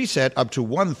bet reset up to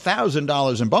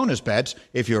 $1,000 in bonus bets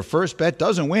if your first bet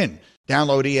doesn't win.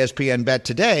 Download ESPN Bet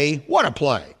today. What a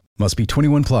play. Must be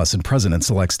 21 plus and present in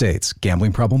select states.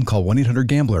 Gambling problem? Call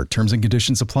 1-800-GAMBLER. Terms and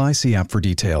conditions apply. See app for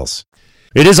details.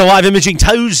 It is a live imaging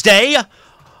Tuesday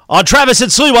on Travis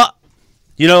and Slee.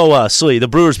 Slee, the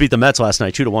Brewers beat the Mets last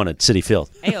night 2-1 at Citi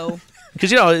Field. Ayo.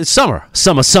 Because, it's summer.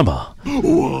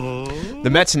 The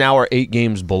Mets now are 8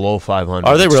 games below 500.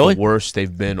 Are they really? It's the worst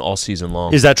they've been all season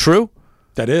long. Is that true?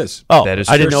 That is. Oh, that is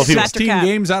I didn't know if he was 16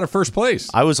 games out of first place.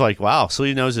 I was like, wow,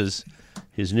 Slee knows his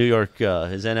New York,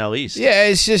 his NL East. Yeah,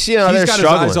 it's just, He's they're got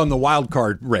struggling. his eyes on the wild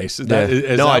card race. Is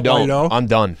No, I don't. I'm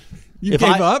done. You gave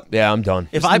up? Yeah, I'm done.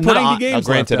 If I put 90 games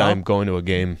granted, left, I'm going to a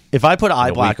game. If I put eye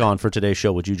black on for today's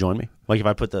show, would you join me? Like if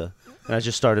I put and I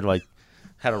just started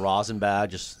had a rosin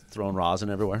bag, just throwing rosin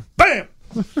everywhere. Bam!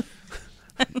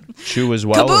 Chew as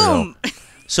well. Or no?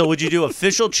 So would you do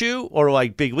official chew or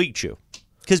like Big League Chew?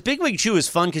 Because Big League Chew is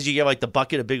fun because you get the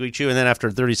bucket of Big League Chew, and then after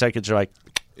 30 seconds you're like,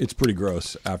 it's pretty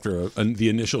gross after the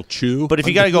initial chew. But if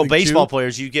you got to go baseball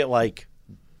players, you get like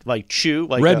chew,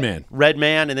 like Red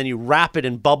Man, and then you wrap it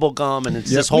in bubble gum, and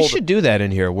it's this whole. We should do that in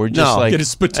here. We're just get a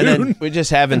spittoon. And then we're just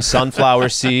having sunflower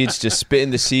seeds, just spitting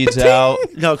the seeds out.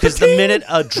 No, because the minute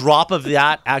a drop of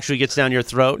that actually gets down your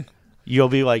throat, you'll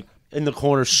be in the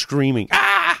corner screaming,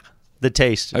 ah! The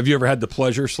taste. Have you ever had the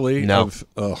pleasure, Slee? No.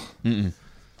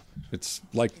 It's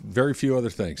like very few other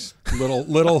things.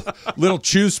 Little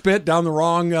chew spit down the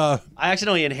wrong. I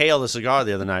accidentally inhaled a cigar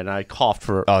the other night, and I coughed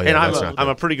for. Oh, yeah, and I'm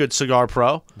a pretty good cigar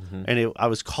pro, and I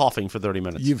was coughing for 30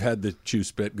 minutes. You've had the chew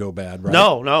spit go bad, right?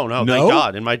 No. Thank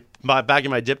God. In my back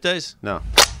in my dip days, no.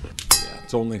 Yeah,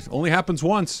 it's only happens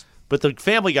once. But the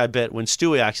Family Guy bit when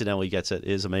Stewie accidentally gets it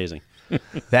is amazing.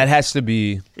 That has to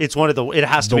be. It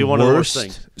has to the be one of the worst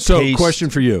worst things. So, taste question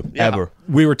for you. ever.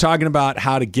 We were talking about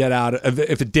how to get out of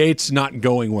if a date's not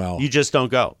going well. You just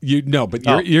don't go.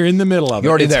 But you're in the middle of it.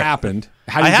 You're already It's there. happened.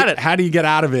 I had it. How do you get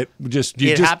out of it?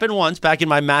 It happened once back in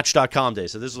my Match.com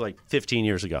days. So this was like 15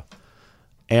 years ago.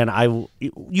 And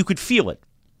you could feel it.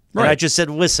 Right. And I just said,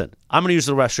 listen, I'm going to use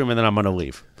the restroom and then I'm going to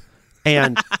leave.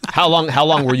 And How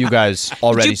long were you guys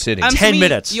already sitting? 10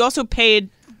 minutes. You also paid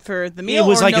for the meal. It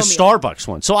was or like no a meal? Starbucks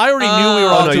one. So I already knew we were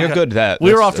Oh, off no, to you're good at that.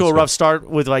 We were That's- off to a that's rough start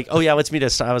with like, oh yeah, let's meet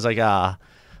us. I was like,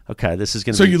 okay, this is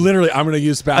going to So be. you literally, I'm going to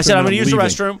use the bathroom. I said, I'm and going to use the leaving.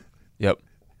 restroom. Yep.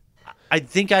 I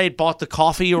think I had bought the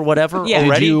coffee or whatever Yeah.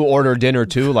 already. Did you order dinner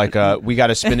too? Like, we got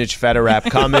a spinach feta wrap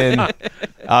coming.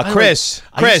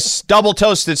 Chris, double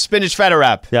toasted spinach feta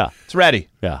wrap. Yeah. It's ready.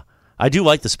 Yeah. I do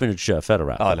like the spinach feta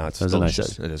wrap. Oh, no, it's That was a nice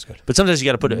delicious. idea. It is good. But sometimes you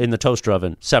got to put it in the toaster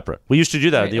oven separate. We used to do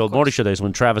that at the old Morning Show days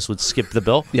when Travis would skip the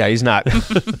bill. Yeah, he's not.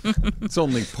 It's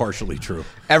only partially true.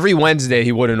 Every Wednesday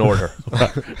he wouldn't order.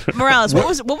 Morales, what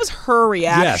was her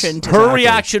reaction to Her that?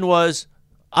 reaction was,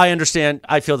 I understand.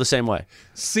 I feel the same way.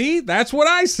 See, that's what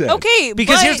I said. Okay,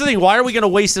 Because but, here's the thing. Why are we going to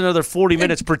waste another 40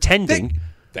 minutes pretending?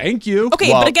 Thank you. Okay,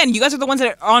 Well- but again, you guys are the ones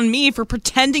that are on me for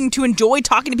pretending to enjoy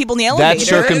talking to people in the elevator. That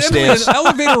circumstance. An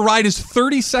elevator ride is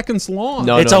 30 seconds long.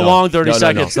 No, It's no, a no. long 30 No, no,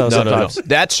 seconds, no. though, No, no, no. sometimes.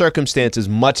 That circumstance is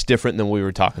much different than we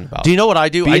were talking about. Do you know what I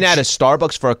do? Being at a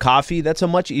Starbucks for a coffee, that's a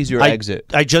much easier exit.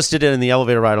 I just did it in the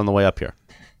elevator ride on the way up here.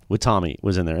 With Tommy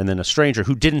was in there, and then a stranger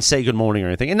who didn't say good morning or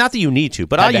anything. And not that you need to,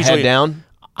 but Had I to usually head down?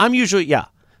 I'm usually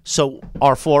So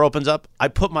our floor opens up. I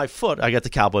put my foot. I got the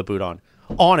cowboy boot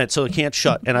on it, so it can't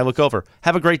shut. And I look over.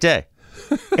 Have a great day.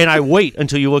 And I wait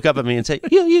until you look up at me and say,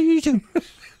 "Yeah, you too."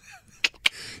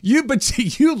 But see,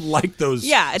 you like those.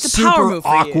 Yeah, it's a super power move for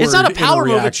you. awkward It's not a power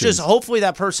move. It's interreactions. just hopefully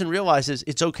that person realizes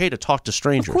it's okay to talk to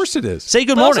strangers. Of course it is. Say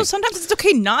good But morning. also, sometimes it's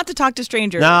okay not to talk to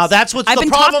strangers. No, that's what's I've the been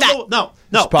problem. taught that. No,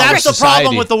 It's problem that's the with problem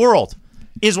society. with the world.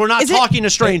 Is we're not Is it- talking to A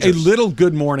strangers. little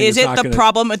good morning. Is it not the gonna-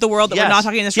 problem with the world that we're not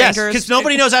talking to Yes, strangers? because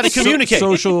nobody knows how to communicate.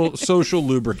 Social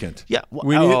lubricant. Yeah,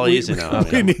 we need, easy now.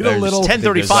 we need a There's little 10:35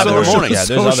 in the social- morning. Yeah,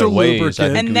 there's other social ways.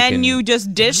 lubricant. and then you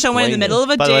just ditch someone in the middle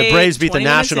of a By the day. way, Braves beat the 20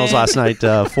 minutes Nationals in. last night.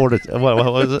 4-.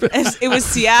 What was it? It was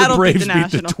Seattle The Braves beat the beat the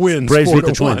Nationals. Twins. Braves beat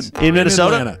the 4-1. Twins in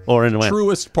Minnesota Atlanta. or in Atlanta?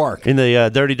 Truist Park. In the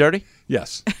Dirty.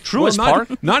 Yes. Truist Well, not-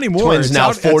 Park? Not anymore. Twins It's now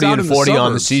out- it's 40 out and in the 40 on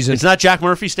the suburbs. season. It's not Jack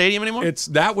Murphy Stadium anymore.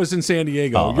 That was in San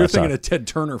Diego. Oh, You're that's thinking all of Ted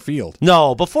Turner Field.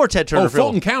 No, before Ted Turner. Field.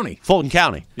 Fulton County. Fulton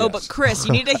County. Oh, but Chris,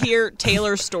 you need to hear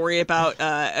Taylor's story about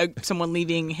someone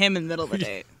leaving him in the middle of a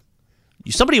date.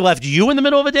 Somebody left you in the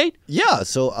middle of a date? Yeah,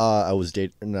 so I was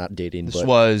not dating, This but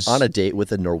was on a date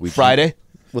with a Norwegian Friday?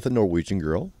 with a Norwegian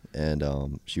girl, and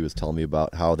she was telling me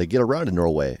about how they get around in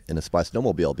Norway in a spy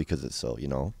snowmobile because it's so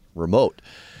remote.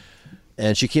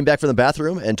 And she came back from the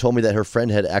bathroom and told me that her friend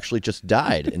had actually just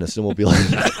died in a snowmobile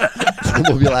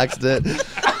accident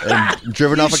and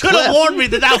driven off a Should cliff. have warned me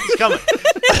that was coming,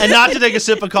 and not to take a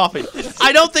sip of coffee.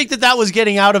 I don't think that was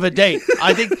getting out of a date.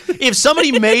 I think if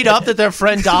somebody made up that their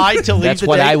friend died to leave That's the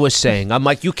what date, I was saying. I'm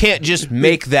like, you can't just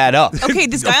make that up. Okay,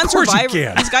 this guy on course you Survivor.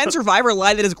 can. This guy on Survivor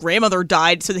lied that his grandmother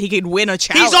died so that he could win a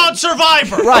challenge. he's on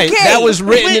Survivor. Right, Okay. that was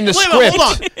written in the Wait a minute, script.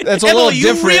 hold on. That's a Emily, little you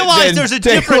different. realize than there's a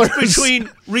Taylor's. difference between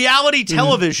reality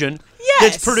television Yes.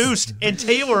 that's produced and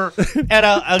Taylor at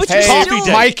a But coffee you're still-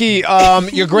 date. Mikey,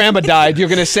 your grandma died. You're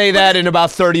going to say that in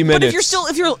about 30 minutes. But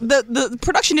if you're the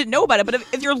production didn't know about it, but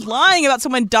if you're lying about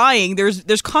someone dying, there's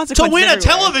consequences to win a everywhere.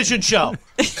 television show.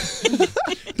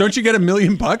 Don't you get $1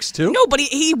 million too? No, but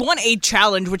he won a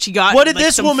challenge, which he got. What did like,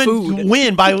 this some woman food.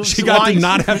 win by She got to lying?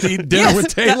 not have to eat dinner with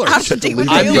Taylor. Have to date with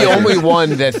I'm the Taylor. only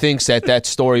one that thinks that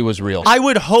story was real. I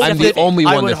would hope I'm that the only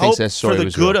I one would that thinks hope that story for the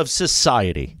was good real. of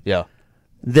society Yeah.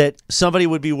 that somebody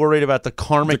would be worried about the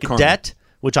karmic karma. debt,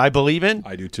 which I believe in.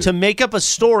 I do too. To make up a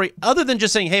story other than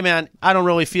just saying, "Hey man, I don't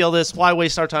really feel this. Why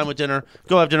waste our time with dinner?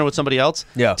 Go have dinner with somebody else."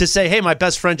 Yeah. To say, "Hey, my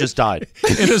best friend just died."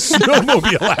 In a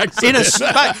snowmobile accident.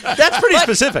 That's pretty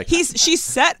specific. She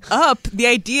set up the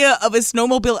idea of a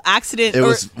snowmobile accident. It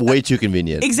was way too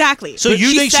convenient. Exactly. So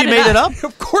you think set she made it up?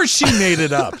 Of course she made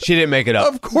it up. She didn't make it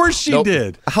up. Of course she Nope.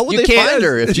 did. How would You they can't- find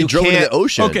her if she you drove into the can't-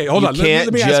 ocean? Okay, hold on. You can't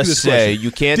let me ask you just this say, question.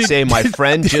 you can't say, my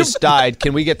friend just died.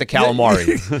 Can we get the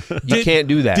calamari? You can't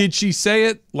do that. Did she say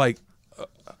it like,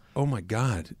 oh my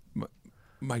God,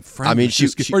 my friend? I mean,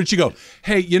 or did she go,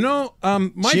 hey,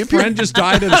 my She friend just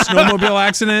died in a snowmobile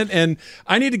accident and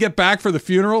I need to get back for the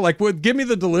funeral? Like, give me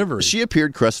the delivery. She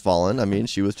appeared crestfallen. I mean,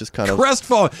 she was just kind of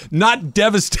Crestfallen, not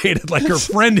devastated like her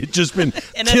friend had just been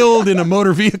killed in a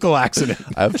motor vehicle accident.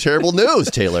 I have terrible news,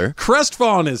 Taylor.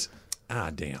 Crestfallen is,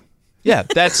 damn. Yeah,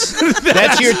 that's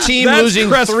your team that's losing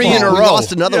crestfallen. 3 in a We row.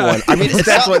 lost another one. I mean, it's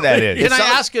That's what that is. Can I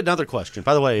ask another question?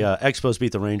 By the way, Expos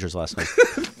beat the Rangers last night.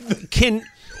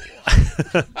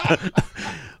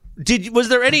 Was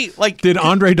there any Did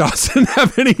Andre Dawson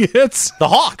have any hits? the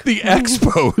Hawk? The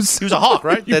Expos. He was a Hawk,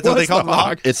 right? That's what they call him, the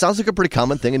Hawk. It sounds like a pretty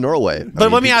common thing in Norway.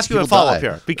 But let me ask you a people follow up die.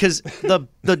 here, because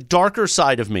the darker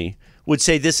side of me would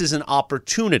say this is an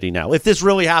opportunity now, if this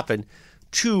really happened,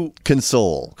 to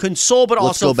Console. but Let's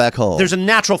also go back home. There's a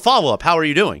natural follow up. How are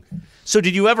you doing? So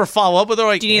did you ever follow up with her?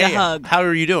 Like, Do you need a hey, hug? How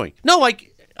are you doing? No,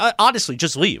 like honestly,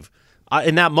 just leave.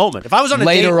 In that moment, if I was on a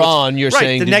Later date with- on, you're right,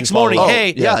 saying, the did you next follow morning, up?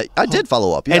 hey, Yeah, I did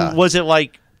follow up. Yeah. and was it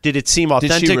like? Did it seem Did she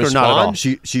authentic or not at all?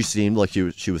 respond? she seemed like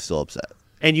she was still upset.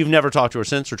 And you've never talked to her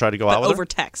since, or tried to go out with over her?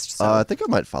 text. So. I think I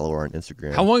might follow her on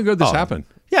Instagram. How long ago did this happen?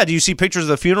 Yeah. Do you see pictures of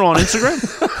the funeral on Instagram?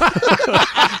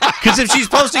 Because if she's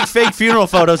posting fake funeral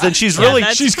photos, then she's really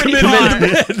that's She's pretty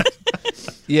committed. far.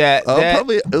 Yeah,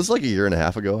 Probably it was like a year and a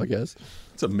half ago, I guess.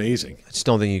 It's amazing. I just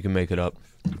don't think you can make it up.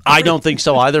 I don't think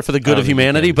so either for the good of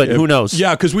humanity, but who knows?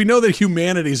 Yeah, because we know that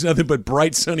humanity is nothing but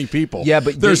bright, sunny people. Yeah,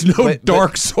 but there's no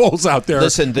dark souls out there.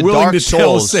 Listen, the willing dark to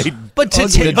tell, souls- say, But to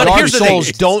ugly take- The but dark here's the thing.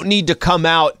 souls don't need to come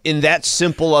out in that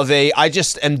simple of a. I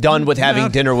just am done with having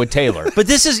dinner with Taylor. But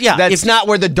this is That's not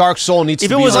where the dark soul needs If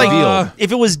to it be was revealed. like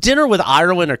if it was dinner with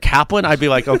Ireland or Kaplan, I'd be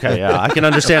like, okay, yeah, I can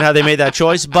understand how they made that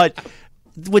choice. But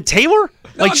with Taylor,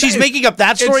 like she's making up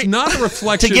that story. It's not a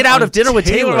reflection to get out on of dinner with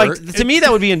Taylor. Like to me,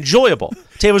 that would be enjoyable.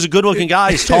 Taylor's a good-looking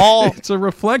guy. He's tall. It's a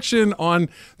reflection on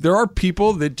there are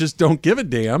people that just don't give a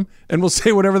damn and will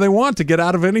say whatever they want to get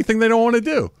out of anything they don't want to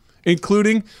do,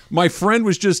 including my friend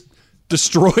was just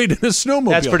destroyed in a snowmobile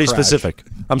That's pretty crash. specific.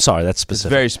 I'm sorry, that's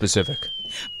specific. Very specific.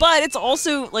 But it's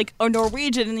also like a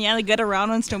Norwegian, and yeah, they get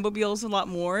around on snowmobiles a lot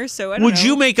more. So I don't Would know.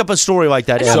 you make up a story like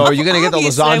that? So Ed? are you going to get the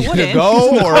Obviously, I lasagna to wouldn't.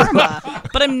 go, or Karma.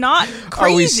 But I'm not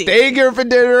crazy. are we staying here for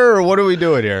dinner, or what are we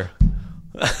doing here?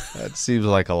 That seems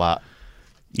like a lot.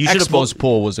 You should have Expo's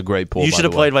pool was a great pool. You by should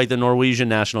have the way. played like the Norwegian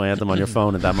national anthem on your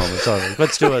phone at that moment. Sorry,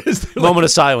 let's do a moment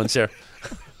of silence here.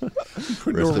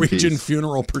 Norwegian peace.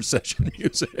 funeral procession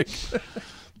music.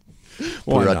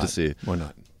 We're out not? to see. Why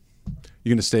not? You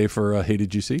going to stay for Hey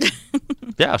Did You See?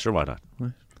 Yeah, sure, why not?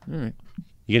 All right.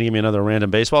 You gonna give me another random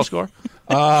baseball score?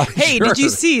 Hey, Sure. did you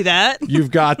see that?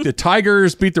 You've got the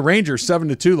Tigers beat the Rangers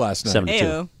 7-2 last night 7-2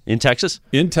 Ayo. in Texas.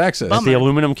 in Texas. That's the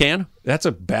aluminum can. That's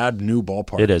a bad new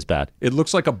ballpark. It is bad. It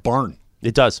looks like a barn.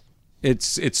 It does.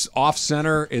 It's off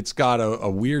center. It's got a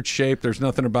weird shape. There's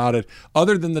nothing about it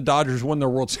other than the Dodgers won their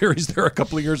World Series there a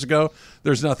couple of years ago.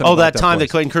 There's nothing. Oh, about that time that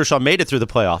place. Clayton Kershaw made it through the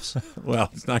playoffs. Well,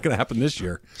 it's not going to happen this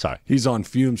year. Sorry. He's on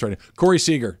fumes right now. Corey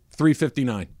Seager,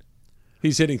 359.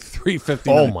 He's hitting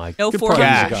 359. Oh, my No Could four probably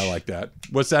use a gosh. guy like that.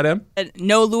 What's that, Em?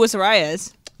 No Luis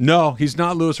Arias. No, he's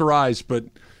not Luis Arias, but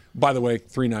by the way,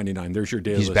 399. There's your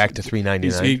daily He's list. back to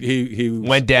 399. He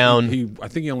Went down. I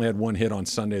think he only had one hit on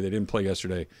Sunday. They didn't play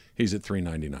yesterday. He's at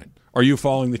 399. Are you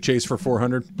following the chase for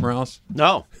 400, Morales?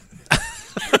 No.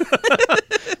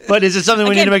 But is it something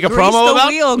we need Again, to make a grease promo the about?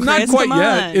 wheel, Not Chris, quite come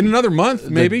yet. on. In another month,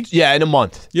 maybe. Yeah, in a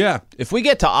month. Yeah. If we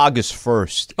get to August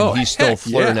 1st, and he's still heck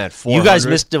flirting yeah. at 400. You guys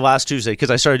missed it last Tuesday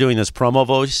because I started doing this promo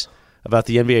voice about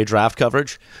the NBA draft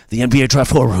coverage. The NBA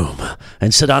draft war room.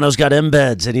 And Sedano's got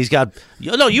embeds, and he's got...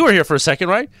 No, you were here for a second,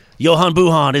 right? Johan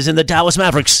Buhan is in the Dallas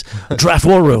Mavericks draft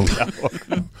war room.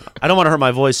 I don't want to hurt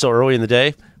my voice so early in the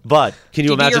day, but can you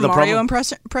Did imagine you do the your Mario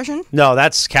promo? impression? No,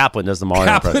 that's Kaplan does the Mario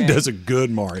Kaplan impression. does a good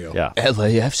Mario. Yeah.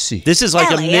 LAFC. This is like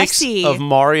a mix LAFC. of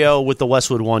Mario with the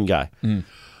Westwood One guy.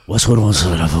 Westwood One's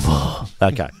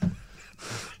that guy.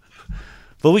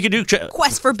 But we could do...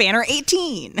 Quest for Banner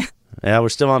 18. Yeah, we're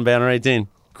still on banner 18.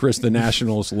 Chris, the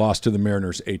Nationals lost to the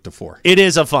Mariners 8-4. It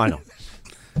is a final.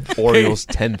 Orioles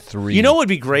 10-3. You know what would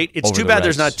be great? It's Over too the bad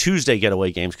there's Reds. not Tuesday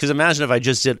getaway games. Because imagine if I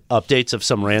just did updates of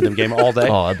some random game all day.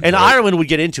 Oh, that'd be and great. Ireland would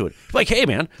get into it. Like, hey,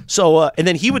 man. So, and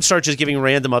then he would start just giving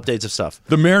random updates of stuff.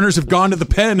 The Mariners have gone to the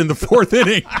pen in the fourth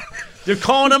inning. They're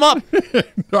calling him up.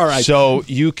 All right. So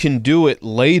you can do it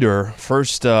later.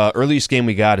 First, earliest game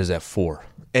we got is at 4.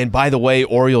 And by the way,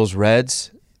 Orioles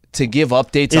Reds to give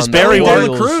updates Is on Barry the Larkin-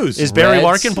 Orioles, Cruz. Is Barry Reds.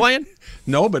 Larkin playing?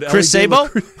 No, but Chris Ellie De La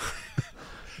Sabo? Cruz-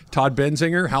 Todd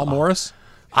Benzinger, Hal Morris.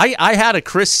 I had a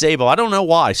Chris Sabo. I don't know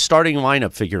why. Starting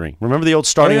lineup figurine. Remember the old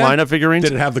starting Oh, yeah? lineup figurines?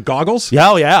 Did it have the goggles?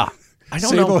 Yeah, oh, yeah. I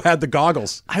don't Sabo know. had the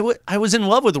goggles. I was in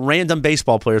love with random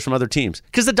baseball players from other teams.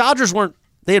 Because the Dodgers weren't...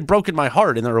 They had broken my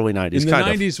heart in the early 90s. In the kind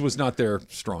of. 90s was not their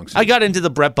strong suit. I got into the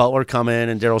Brett Butler come in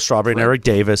and Darryl Strawberry and Eric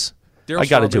Davis. Darryl I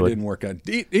got to Strawberry do it didn't work out.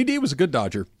 AD was a good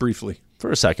Dodger, briefly.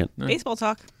 for a second. Baseball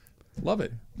talk. Love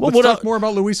it. Well, Let's talk more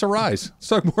about Luisa Rise. Let's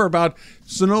talk more about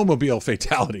snowmobile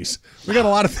fatalities. We got a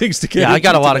lot of things to get into I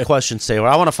got a lot today. of questions today.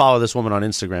 I want to follow this woman on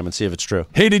Instagram and see if it's true.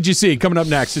 Hey, did you see? Coming up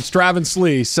next, it's Travis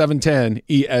Lee, 710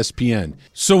 ESPN.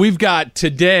 So we've got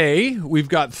today, we've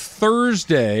got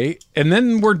Thursday, and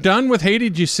then we're done with Hey,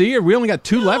 did you see? We only got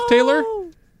 2 left, Taylor?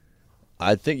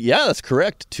 I think, yeah, that's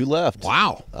correct. 2 left.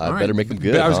 Wow. I All right. better make them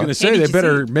good. I was going to say, Hey, did they you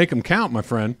better make them count, my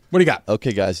friend. What do you got?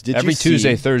 Okay, guys. Did Every you see,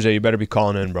 Tuesday, Thursday, you better be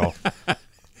calling in, bro.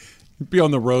 Be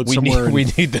on the road We somewhere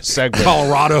need in this segment.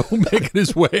 Colorado making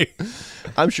his way.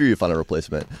 I'm sure you found a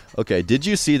replacement. Okay, did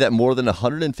you see that more than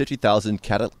 150,000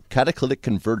 catalytic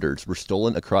converters were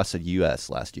stolen across the U.S.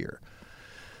 last year?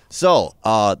 So,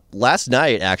 last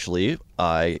night, actually,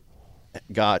 I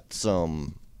got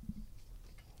some,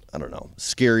 I don't know,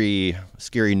 scary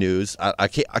news. I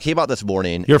came out this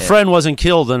morning. Your friend wasn't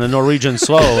killed in a Norwegian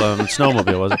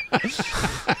snowmobile, was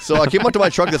it? So I came up to my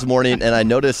truck this morning, and I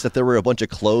noticed that there were a bunch of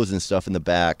clothes and stuff in the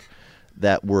back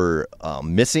that were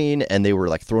missing, and they were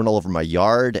like thrown all over my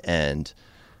yard. And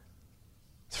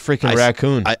It's a freaking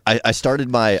raccoon. I started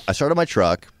my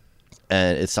truck,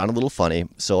 and it sounded a little funny.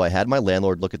 So I had my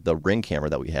landlord look at the Ring camera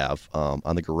that we have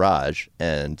on the garage,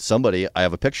 and somebody I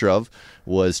have a picture of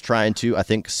was trying to, I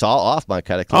think, saw off my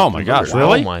catalytic Oh my gosh, converter.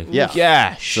 really? Oh my Yeah.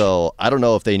 gosh. So I don't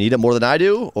know if they need it more than I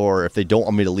do, or if they don't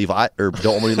want me to leave, or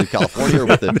don't want me to leave California, or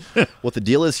what the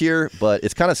deal is here. But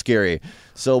it's kind of scary.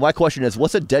 So my question is,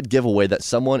 what's a dead giveaway that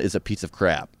someone is a piece of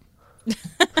crap?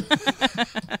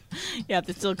 Yeah,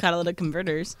 they're still catalytic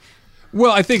converters.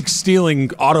 Well, I think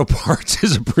stealing auto parts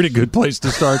is a pretty good place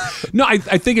to start. No, I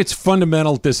think it's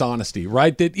fundamental dishonesty,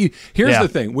 right? Here's the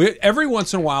thing. Every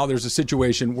once in a while, there's a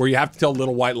situation where you have to tell a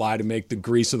little white lie to make the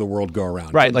grease of the world go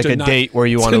around. Right, like a date where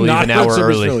you want to leave an hour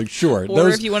early. Sure. Or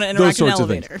if you want to interact in an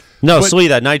elevator. No, Slee,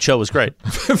 that night show was great.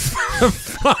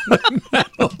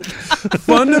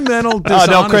 Fundamental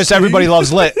dishonesty. Oh, no, Chris, everybody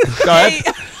loves lit. Go ahead.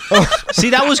 See,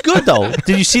 that was good, though.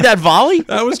 Did you see that volley?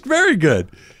 That was very good.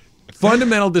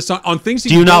 Fundamental dishonesty on things that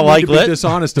Do you not don't like need to be lit?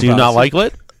 dishonest Do you about. not like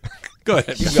lit? Go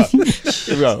ahead. You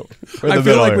go. I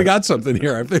feel like we got something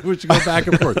here. I think we should go back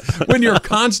and forth. When you're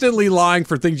constantly lying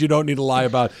for things you don't need to lie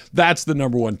about, that's the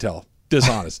number one tell.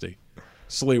 Dishonesty.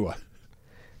 Sliwa.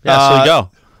 Yeah, Slee,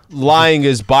 go. Lying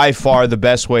is by far the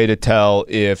best way to tell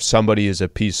if somebody is a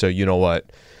piece of, you know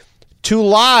what. To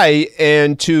lie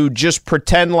and to just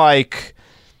pretend like,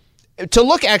 to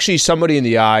look actually somebody in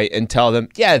the eye and tell them,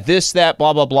 yeah, this, that,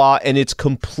 blah, blah, blah, and it's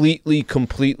completely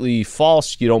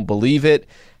false. You don't believe it.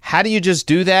 How do you just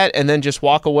do that and then just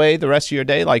walk away the rest of your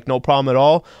day like no problem at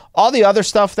all? All the other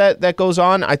stuff that goes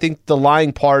on, I think the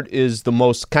lying part is the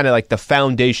most kind of like the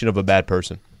foundation of a bad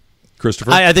person.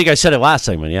 Christopher? I think I said it last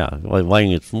segment, yeah.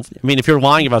 Lying, I mean, if you're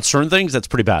lying about certain things, that's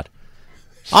pretty bad.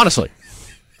 Honestly.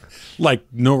 Like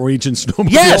Norwegian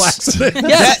snowmobile Yes. accident.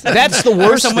 Yes. That's the Or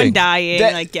worst someone thing. dying.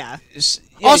 That-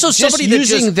 Also, just somebody that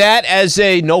using just- that as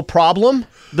a no problem.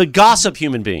 The gossip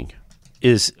human being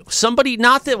is somebody,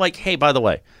 not that like, hey, by the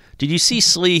way, did you see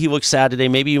Slee? He looks sad today.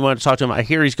 Maybe you want to talk to him. I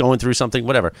hear he's going through something,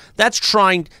 whatever. That's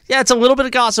trying, yeah, it's a little bit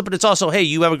of gossip, but it's also, hey,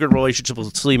 you have a good relationship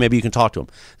with Slee. Maybe you can talk to him.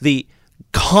 The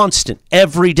constant,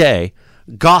 everyday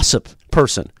gossip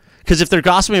person. Because if they're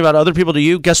gossiping about other people to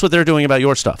you, guess what they're doing about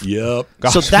your stuff? Yep.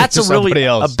 So that's a really somebody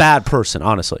else. a bad person,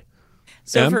 honestly.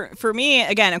 So Em? for me,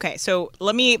 again, okay, so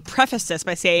let me preface this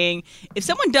by saying if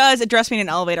someone does address me in an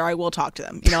elevator, I will talk to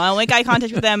them. You know, I'll make eye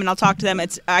contact with them and I'll talk to them.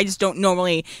 I just don't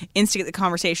normally instigate the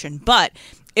conversation. But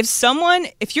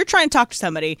if you're trying to talk to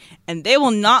somebody and they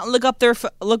will not look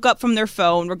up from their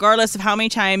phone, regardless of how many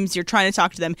times you're trying to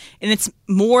talk to them, and it's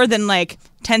more than like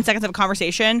 10 seconds of a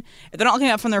conversation, if they're not looking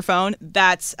up from their phone,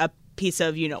 that's a piece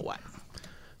of you know what.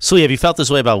 Slee, have you felt this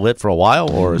way about Lit for a while?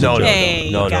 Or is No, it no, just- Hey,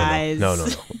 no, guys. no.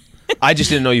 I just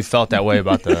didn't know you felt that way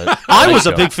about the. I was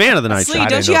a show. big fan of the night Slee, show. I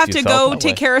don't didn't you know have if to you felt go that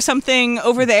take way. care of something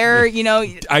over there? You know,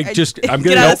 I'm get getting out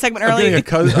of the segment I'm early. getting a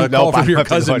call Nope, I from your don't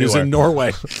have to go cousin who's in anywhere.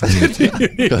 Norway. Cousin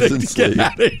Get Slee.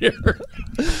 out of here.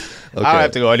 I don't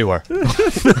have to go anywhere.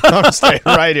 I'm staying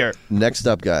right here. Next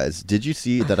up, guys, did you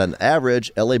see that on average,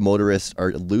 LA motorists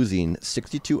are losing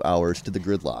 62 hours to the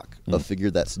gridlock, a figure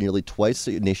that's nearly twice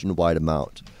the nationwide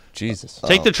amount? Jesus.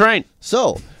 Take the train.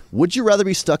 So, would you rather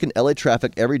be stuck in LA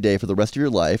traffic every day for the rest of your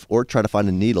life or try to find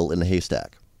a needle in a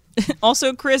haystack?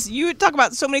 Also, Chris, you talk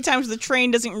about so many times the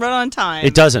train doesn't run on time.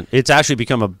 It doesn't. It's actually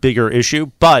become a bigger issue,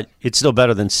 but it's still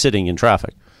better than sitting in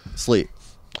traffic. Sleep.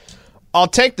 I'll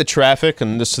take the traffic,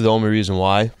 and this is the only reason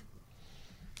why.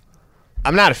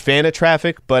 I'm not a fan of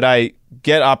traffic, but I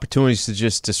get opportunities to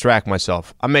just distract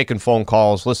myself. I'm making phone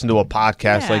calls, listen to a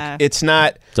podcast. Yeah. Like, it's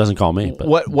not Doesn't call me,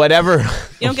 but whatever.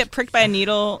 You don't get pricked by a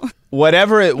needle.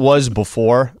 Whatever it was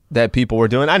before that people were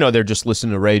doing. I know they're just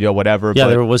listening to radio, whatever. yeah, but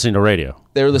they were listening to radio.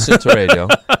 they were listening to radio.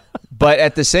 But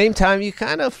at the same time, you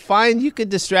kind of find you could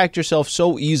distract yourself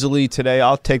so easily today.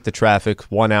 I'll take the traffic.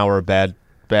 1 hour bad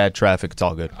traffic. It's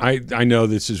all good. I know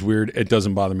this is weird. It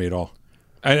doesn't bother me at all.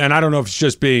 And I don't know if it's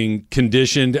just being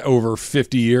conditioned over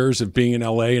 50 years of being in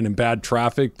LA and in bad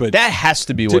traffic, but That has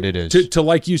to be what it is. To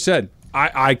like you said,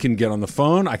 I can get on the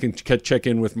phone. I can check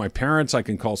in with my parents. I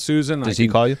can call Susan. Does he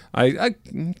call you? I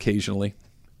occasionally.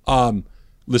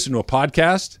 Listen to a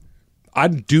podcast. I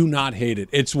do not hate it.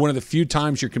 It's one of the few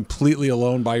times you're completely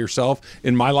alone by yourself.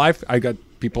 In my life, I got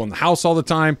people in the house all the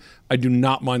time. I do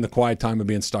not mind the quiet time of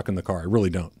being stuck in the car. I really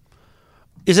don't.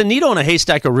 Is a needle in a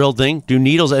haystack a real thing? Do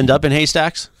needles end up in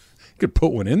haystacks? You could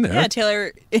put one in there. Yeah,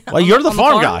 Taylor. Well, you're the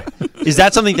farm guy. Is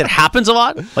that something that happens a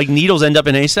lot? Like needles end up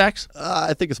in haystacks?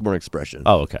 I think it's more expression.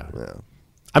 Oh, okay. Yeah.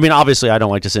 I mean, obviously, I don't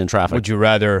like to sit in traffic. Would you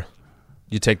rather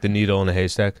you take the needle in a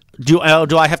haystack? Do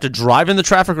I have to drive in the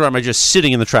traffic, or am I just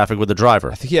sitting in the traffic with the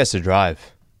driver? I think he has to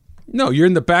drive. No, you're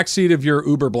in the back seat of your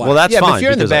Uber Black. Well, that's yeah, fine. but if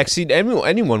you're in the because back seat,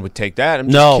 anyone would take that. I'm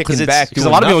just no, kicking because back. a doing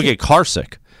lot of people nothing. get car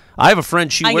sick. I have a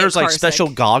friend. She I get wears like car special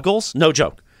sick. goggles. No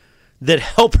joke. That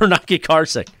help her not get car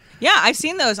sick. Yeah, I've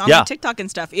seen those on Yeah. like, TikTok and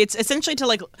stuff. It's essentially to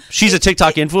like She's a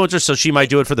TikTok influencer, so she might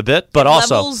do it for the bit, but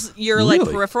also levels your like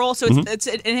peripheral. So it's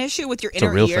an issue with your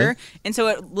inner real ear, thing? and so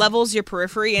it levels your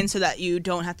periphery, and so that you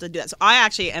don't have to do that. So I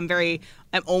actually am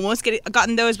I'm almost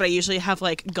gotten those, but I usually have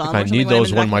like gum. I or something need when I'm those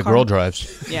in the when back my of the car. girl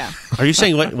drives. Yeah. are you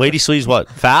saying lady sleeves what?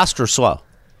 Fast or slow?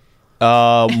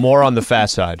 More on the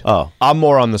fast side. Oh. I'm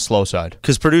more on the slow side.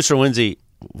 Because producer Lindsay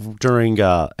during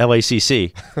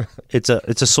LACC, it's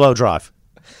a slow drive.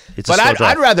 It's a But slow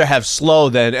drive. I'd rather have slow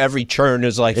than every churn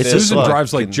is like It's this. Susan slow.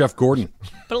 drives like Jeff Gordon.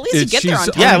 But at least you get there on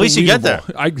She's time. Yeah, at least you get there.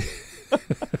 unbelievable.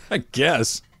 I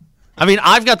guess. I mean,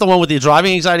 I've got the one with the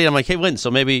driving anxiety. I'm like, hey, Lynn,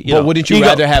 so maybe you Well, know. wouldn't you go-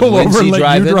 rather have Pull over and Lindsay let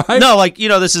drive you it? drive. No, like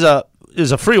this is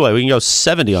a freeway. We can go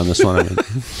 70 on this one. I mean.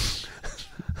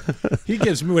 He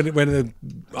gives me when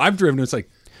I've driven. It's like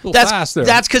a little fast there.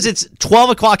 That's because it's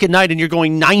 12 o'clock at night and you're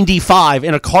going 95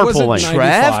 in a carpool lane. Wasn't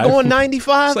Trav 95. going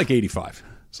 95? It's like 85.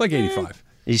 It's like 85.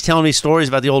 He's telling me stories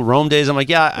about the old Rome days. I'm like,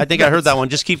 yeah, I think I heard that one.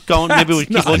 Just keep going. Maybe we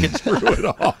keep looking.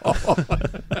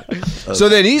 So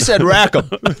then he said rack 'em.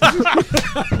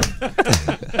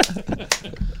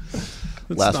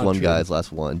 Last not one, true. guys.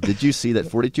 Last one. Did you see that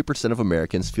 42% of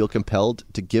Americans feel compelled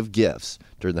to give gifts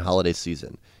during the holiday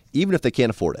season, even if they can't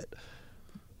afford it?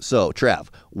 So, Trav,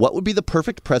 what would be the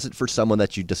perfect present for someone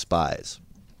that you despise?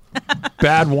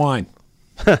 Bad wine.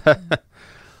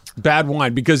 Bad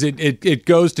wine, because it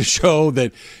goes to show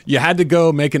that you had to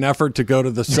go make an effort to go to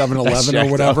the 7-Eleven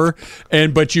or whatever,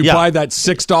 but you buy that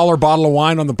 $6 bottle of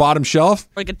wine on the bottom shelf.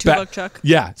 Like a $2 chuck.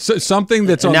 Yeah, so something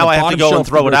that's And on now the I have to bottom go and shelf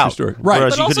throw of the it grocery out. store. Right.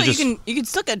 Whereas But also, could've you can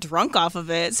still get drunk off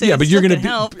of it. So Yeah, but you're going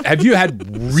going to to have you had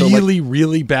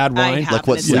really bad I wine? have. Like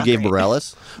what It's Sue not gave great.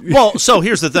 Morales? Well, so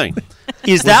here's the thing: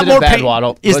 is that it a more bad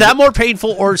bottle? is Was that it- more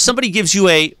painful, or somebody gives you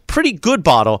a pretty good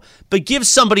bottle, but gives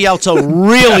somebody else a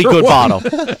really good bottle?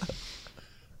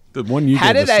 The one you How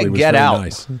gave did us, that Lee, was get very out?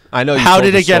 nice. I know. You How told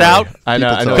did the it get story. out? I know.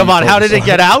 I know. Come you on, told how the did it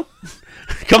get story. out?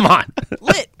 Come on,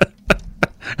 Lit.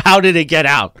 how did it get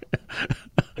out?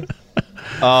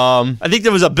 I think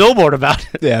there was a billboard about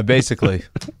it. Yeah, basically.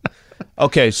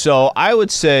 Okay, so I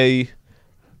would say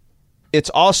it's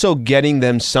also getting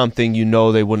them something you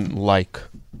know they wouldn't like.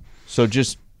 So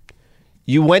just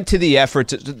you went to the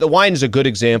effort. The wine is a good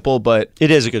example, but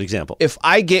It is a good example. if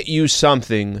I get you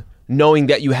something knowing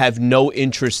that you have no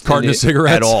interest Carton in of it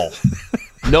cigarettes? at all.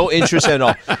 No interest at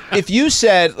all. If you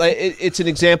said, like, it's an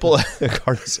example.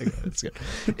 Carton of cigarettes.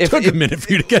 Took a minute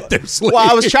for you to get there, Slee. Well,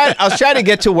 I was trying to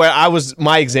get to where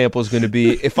my example is going to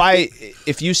be.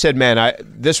 If you said, man,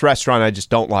 this restaurant I just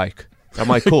don't like. I'm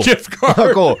like, cool. Gift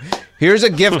card. Cool. Here's a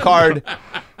gift card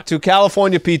to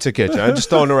California Pizza Kitchen. I'm just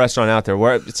throwing a restaurant out there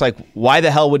where it's like, why the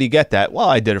hell would he get that? Well,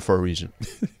 I did it for a reason.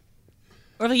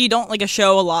 Or like you don't like a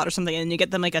show a lot or something, and you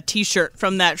get them like a T-shirt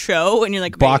from that show, and you're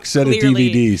like, Box set of clearly-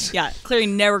 DVDs. Yeah, clearly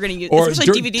never going to use, Or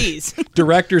especially dir- DVDs.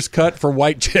 Director's cut for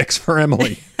white chicks for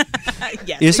Emily.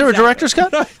 Yes, Is there a exactly. director's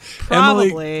cut? Emily,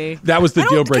 Probably. that was the I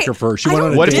don't- deal breaker okay, for her. She I went on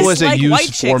don't a What if it date. was a dislike used white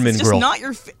chicks. Foreman It's just grill? not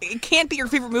your. It can't be your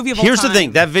favorite movie of all Here's time. the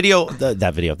thing: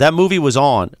 that movie was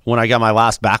on when I got my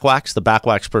last back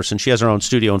wax person. She has her own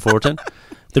studio in Fullerton.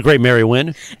 The great Mary Wynn.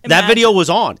 That Imagine. video was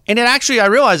on, and it actually I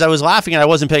realized I was laughing and I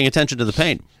wasn't paying attention to the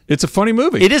pain. It's a funny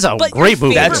movie. It is a But great your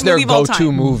movie. favorite That's their movie of all go-to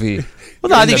time. movie. Well,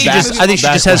 no, I think In the I think she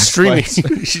just has streaming.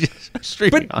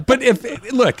 streaming on. But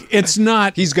if look, it's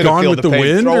not He's gonna Gone feel with the the pain.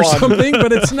 Wind Throw or on. something.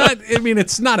 But it's not. I mean,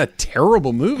 it's not a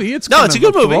terrible movie. It's No, kind it's a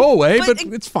of good movie. Throwaway, But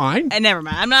but it's fine. And never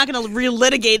mind. I'm not going to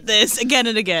relitigate this again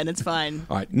and again. It's fine.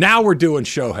 All right, now we're doing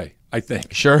Shohei. I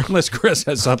think. Sure. Unless Chris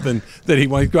has something that he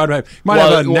might have a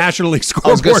Well, National League scoreboard.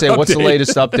 I was going to say, what's the update.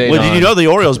 latest update Well, did on? you know the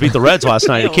Orioles beat the Reds last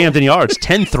night at Camden Yards,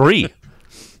 10-3?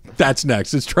 That's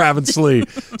next. It's Travis Lee,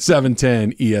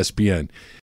 710 ESPN.